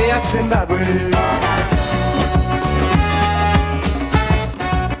 stay up Zimbabwe.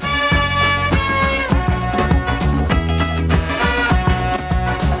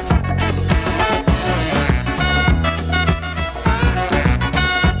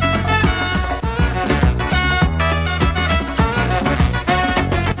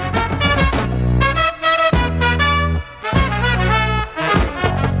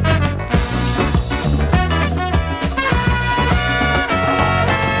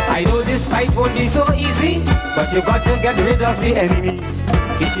 Fight won't be so easy, but you got to get rid of the enemy.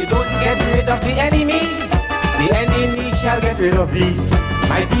 If you don't get rid of the enemy shall get rid of thee.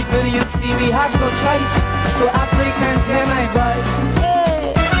 My people, you see, we have no choice, so Africans hear my voice.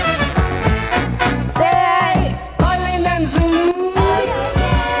 Say, calling them Zulu,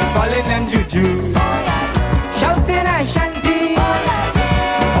 calling them Juju, shouting Ashanti,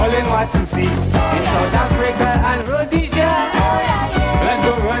 calling Watusi. In South Africa and Rhodesia, let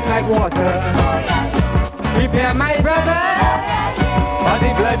go run like water. Prepare my brother for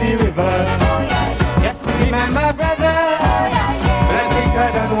the bloody river. Just remember, brother, plenty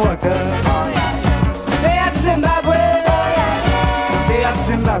cod and water. Stay up Zimbabwe, stay up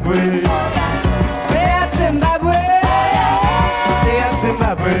Zimbabwe, stay up Zimbabwe, stay up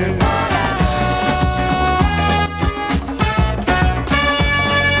Zimbabwe.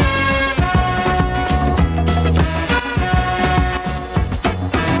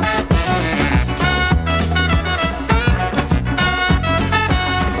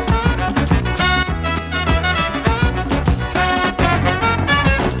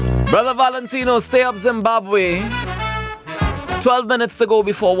 Brother Valentino, stay up Zimbabwe. 12 minutes to go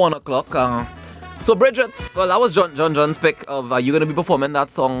before 1 o'clock. So Bridget, well, that was John's pick of, are you going to be performing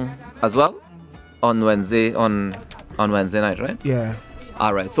that song as well? On Wednesday night, right? Yeah.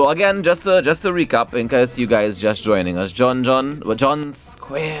 Alright, so again, just to recap, in case you guys just joining us, John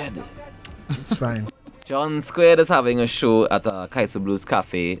Squared. It's fine. John Squared is having a show at Kaiser Blues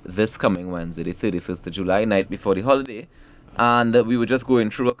Cafe this coming Wednesday, the 31st of July, night before the holiday. And we were just going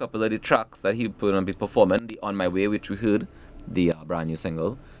through a couple of the tracks that he put on be performing. The On My Way, which we heard, the brand new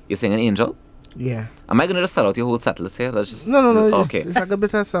single. You're singing Angel? Yeah. Am I going to just start out your whole set list here? Let's just No. Okay. It's like a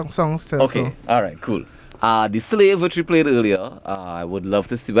bit of songs still. Okay. So. All right. Cool. The Slave, which we played earlier, I would love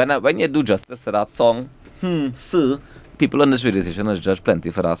to see when you do justice to that song. So people on this radio station has judged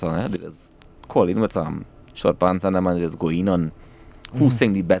plenty for that song. They just call in with some short pants and them and just going on who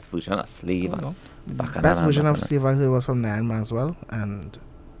sang the best version of Slave. Best version of Slave I heard was from Nyan Manswell and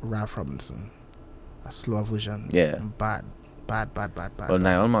Ralph Robinson. A slower version. Yeah. Bad. Well,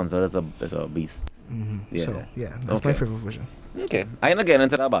 Nyan Manswell is a beast. Mm-hmm. Yeah. So, yeah, that's my favorite version. Okay. I ain't getting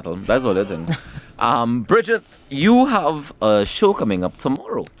into that battle. That's all I think. Bridget, you have a show coming up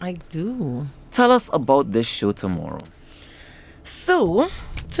tomorrow. I do. Tell us about this show tomorrow. So,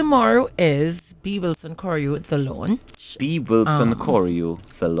 tomorrow is B. Wilson Choreo, The Launch. B. Wilson Choreo,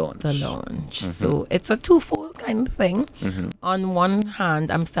 The Launch. The Launch. Mm-hmm. So, it's a twofold kind of thing. Mm-hmm. On one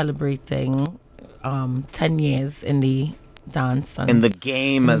hand, I'm celebrating 10 years in the dance. And in the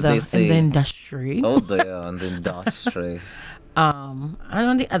game, as they say. In the industry. Oh, yeah, in the industry. And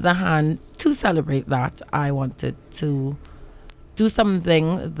on the other hand, to celebrate that, I wanted to do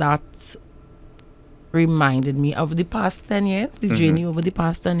something that reminded me of the past 10 years, the journey over the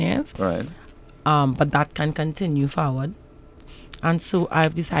past 10 years. Right. But that can continue forward. And so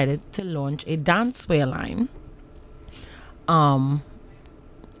I've decided to launch a dancewear line.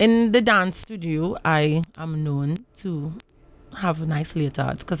 In the dance studio, I am known to have nice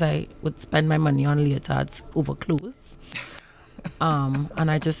leotards because I would spend my money on leotards over clothes. And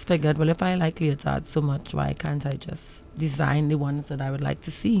I just figured, well, if I like leotards so much, why can't I just design the ones that I would like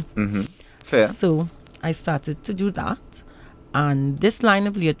to see? Mm-hmm. Fair. So I started to do that. And this line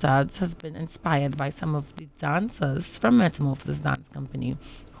of leotards has been inspired by some of the dancers from Metamorphosis Dance Company,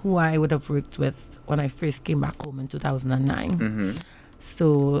 who I would have worked with when I first came back home in 2009. Mm-hmm.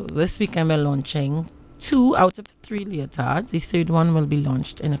 So this weekend we're launching 2 out of 3 leotards. The third one will be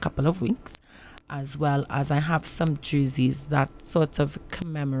launched in a couple of weeks, as well as I have some jerseys that sort of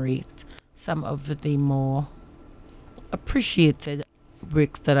commemorate some of the more appreciated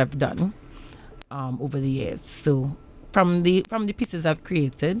works that I've done over the years. So from the pieces I've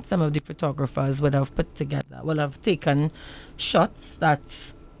created, some of the photographers would have taken shots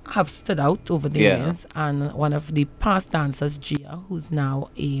that have stood out over the years, and one of the past dancers, Gia, who's now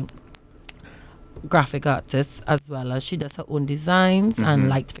a graphic artist, as well as she does her own designs and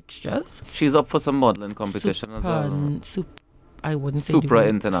light fixtures. She's up for some modeling competition as well. I wouldn't say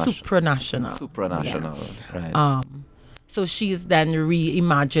supranational. Supranational, right? So she's then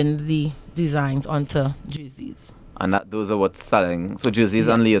reimagined the designs onto jerseys. And those are what's selling. So jerseys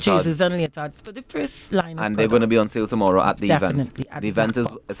and leotards. Jerseys and leotards for the first line. And they're going to be on sale tomorrow at the event. At the event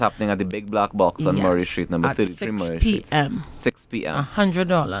is happening at the Big Black Box on Murray Street, number 33 Murray Street. 6 p.m.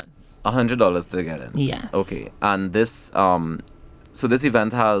 $100. $100 to get in. Yes. Okay. And this so this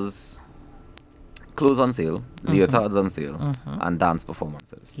event has clothes on sale, leotards on sale, and dance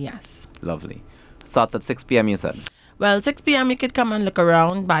performances. Yes. Lovely. Starts at 6 p.m. you said? Well, 6 p.m. you could come and look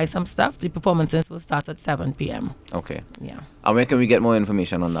around, buy some stuff. The performances will start at 7 p.m. Okay. Yeah. And where can we get more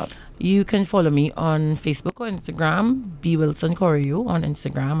information on that? You can follow me on Facebook or Instagram, B. Wilson Choreo on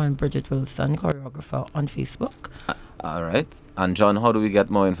Instagram and Bridget Wilson Choreographer on Facebook. All right. And John, how do we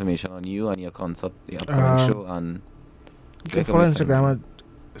get more information on you and your concert, your upcoming show? And you can follow Instagram at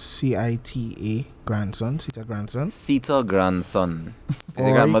CITA Grandson, Sita Grandson. Sita Grandson. Is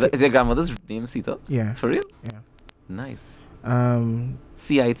your grandmother's name Sita? Yeah. For real? Yeah. Nice.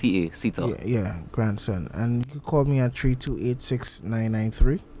 CITA, Sita. Yeah, Grandson. And you can call me at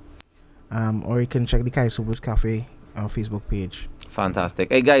 328-6993. Or you can check the Kaisobu's Cafe Facebook page. Fantastic.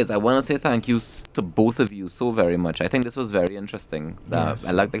 Hey guys, I want to say thank you to both of you so very much. I think this was very interesting. Yes.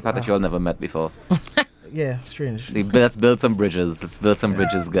 I like the fact that you all never met before. Yeah, strange. Let's build some bridges. Let's build some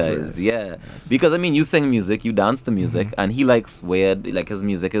bridges, guys. Yeah. Yes. Because, I mean, you sing music, you dance to music, and he likes weird, like his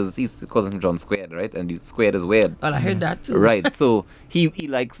music is, he calls him John Squared, right? And Squared is weird. Well, I heard that too. Right. So he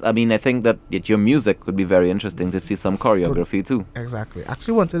likes, I mean, I think that your music could be very interesting to see some choreography too. Exactly. I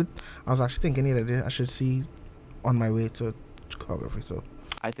was actually thinking the other day I should see on my way to choreography, so.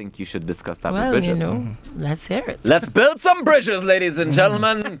 I think you should discuss that with Bridget. You know, let's hear it. Let's build some bridges, ladies and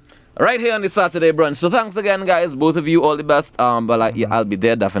gentlemen. Right here on the Saturday brunch. So thanks again, guys. Both of you, all the best. But I'll be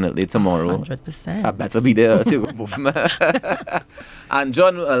there definitely tomorrow. 100%. I better be there too. And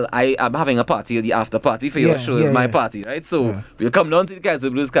John, I'm having a party, the after party for your show is my party, right? So we'll come down to the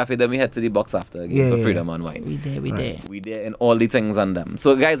Kaiser Blues Cafe, then we head to the box after again for Freedom and Wine. We there in all the things on them.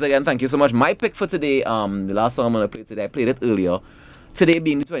 So guys, again, thank you so much. My pick for today, the last song I'm gonna play today, I played it earlier. Today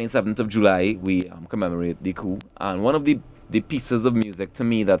being the 27th of July, we commemorate the coup, and one of the pieces of music to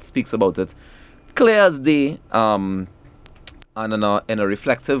me that speaks about it clear as day, and in a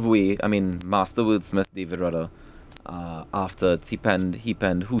reflective way. I mean, master wordsmith David Rudder, after he penned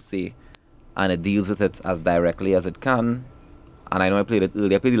Who Say, and it deals with it as directly as it can. And I know I played it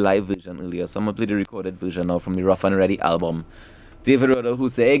earlier. I played the live version earlier, so I'm gonna play the recorded version now from the Rough and Ready album. David Rudder, who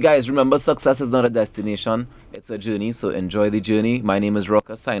say, hey guys, remember, success is not a destination, it's a journey, so enjoy the journey. My name is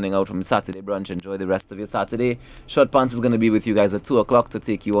Rocker, signing out from Saturday Brunch. Enjoy the rest of your Saturday. Short Pants is going to be with you guys at 2 o'clock to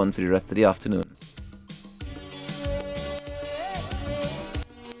take you on for the rest of the afternoon.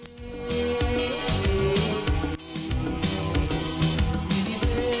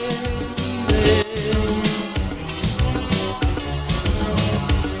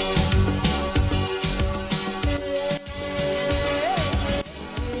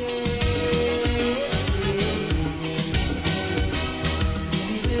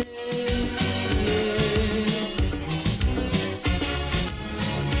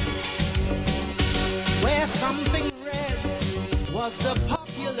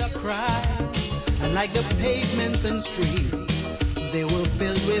 Like the pavements and streets, they were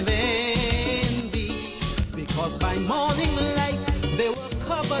filled with envy, because by morning light they were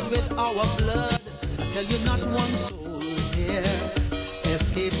covered with our blood. I tell you, not one soul here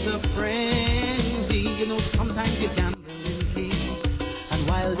escaped the frenzy. You know, sometimes you gamble in king, and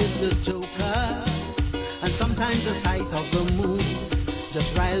wild is the joker, and sometimes the sight of the moon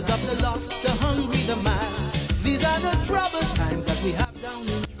just riles up the lost, the hungry, the mad. These are the troubled times that we have down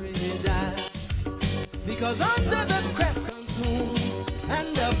in Trinidad. Because under the crescent moon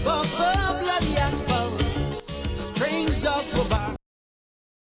and above the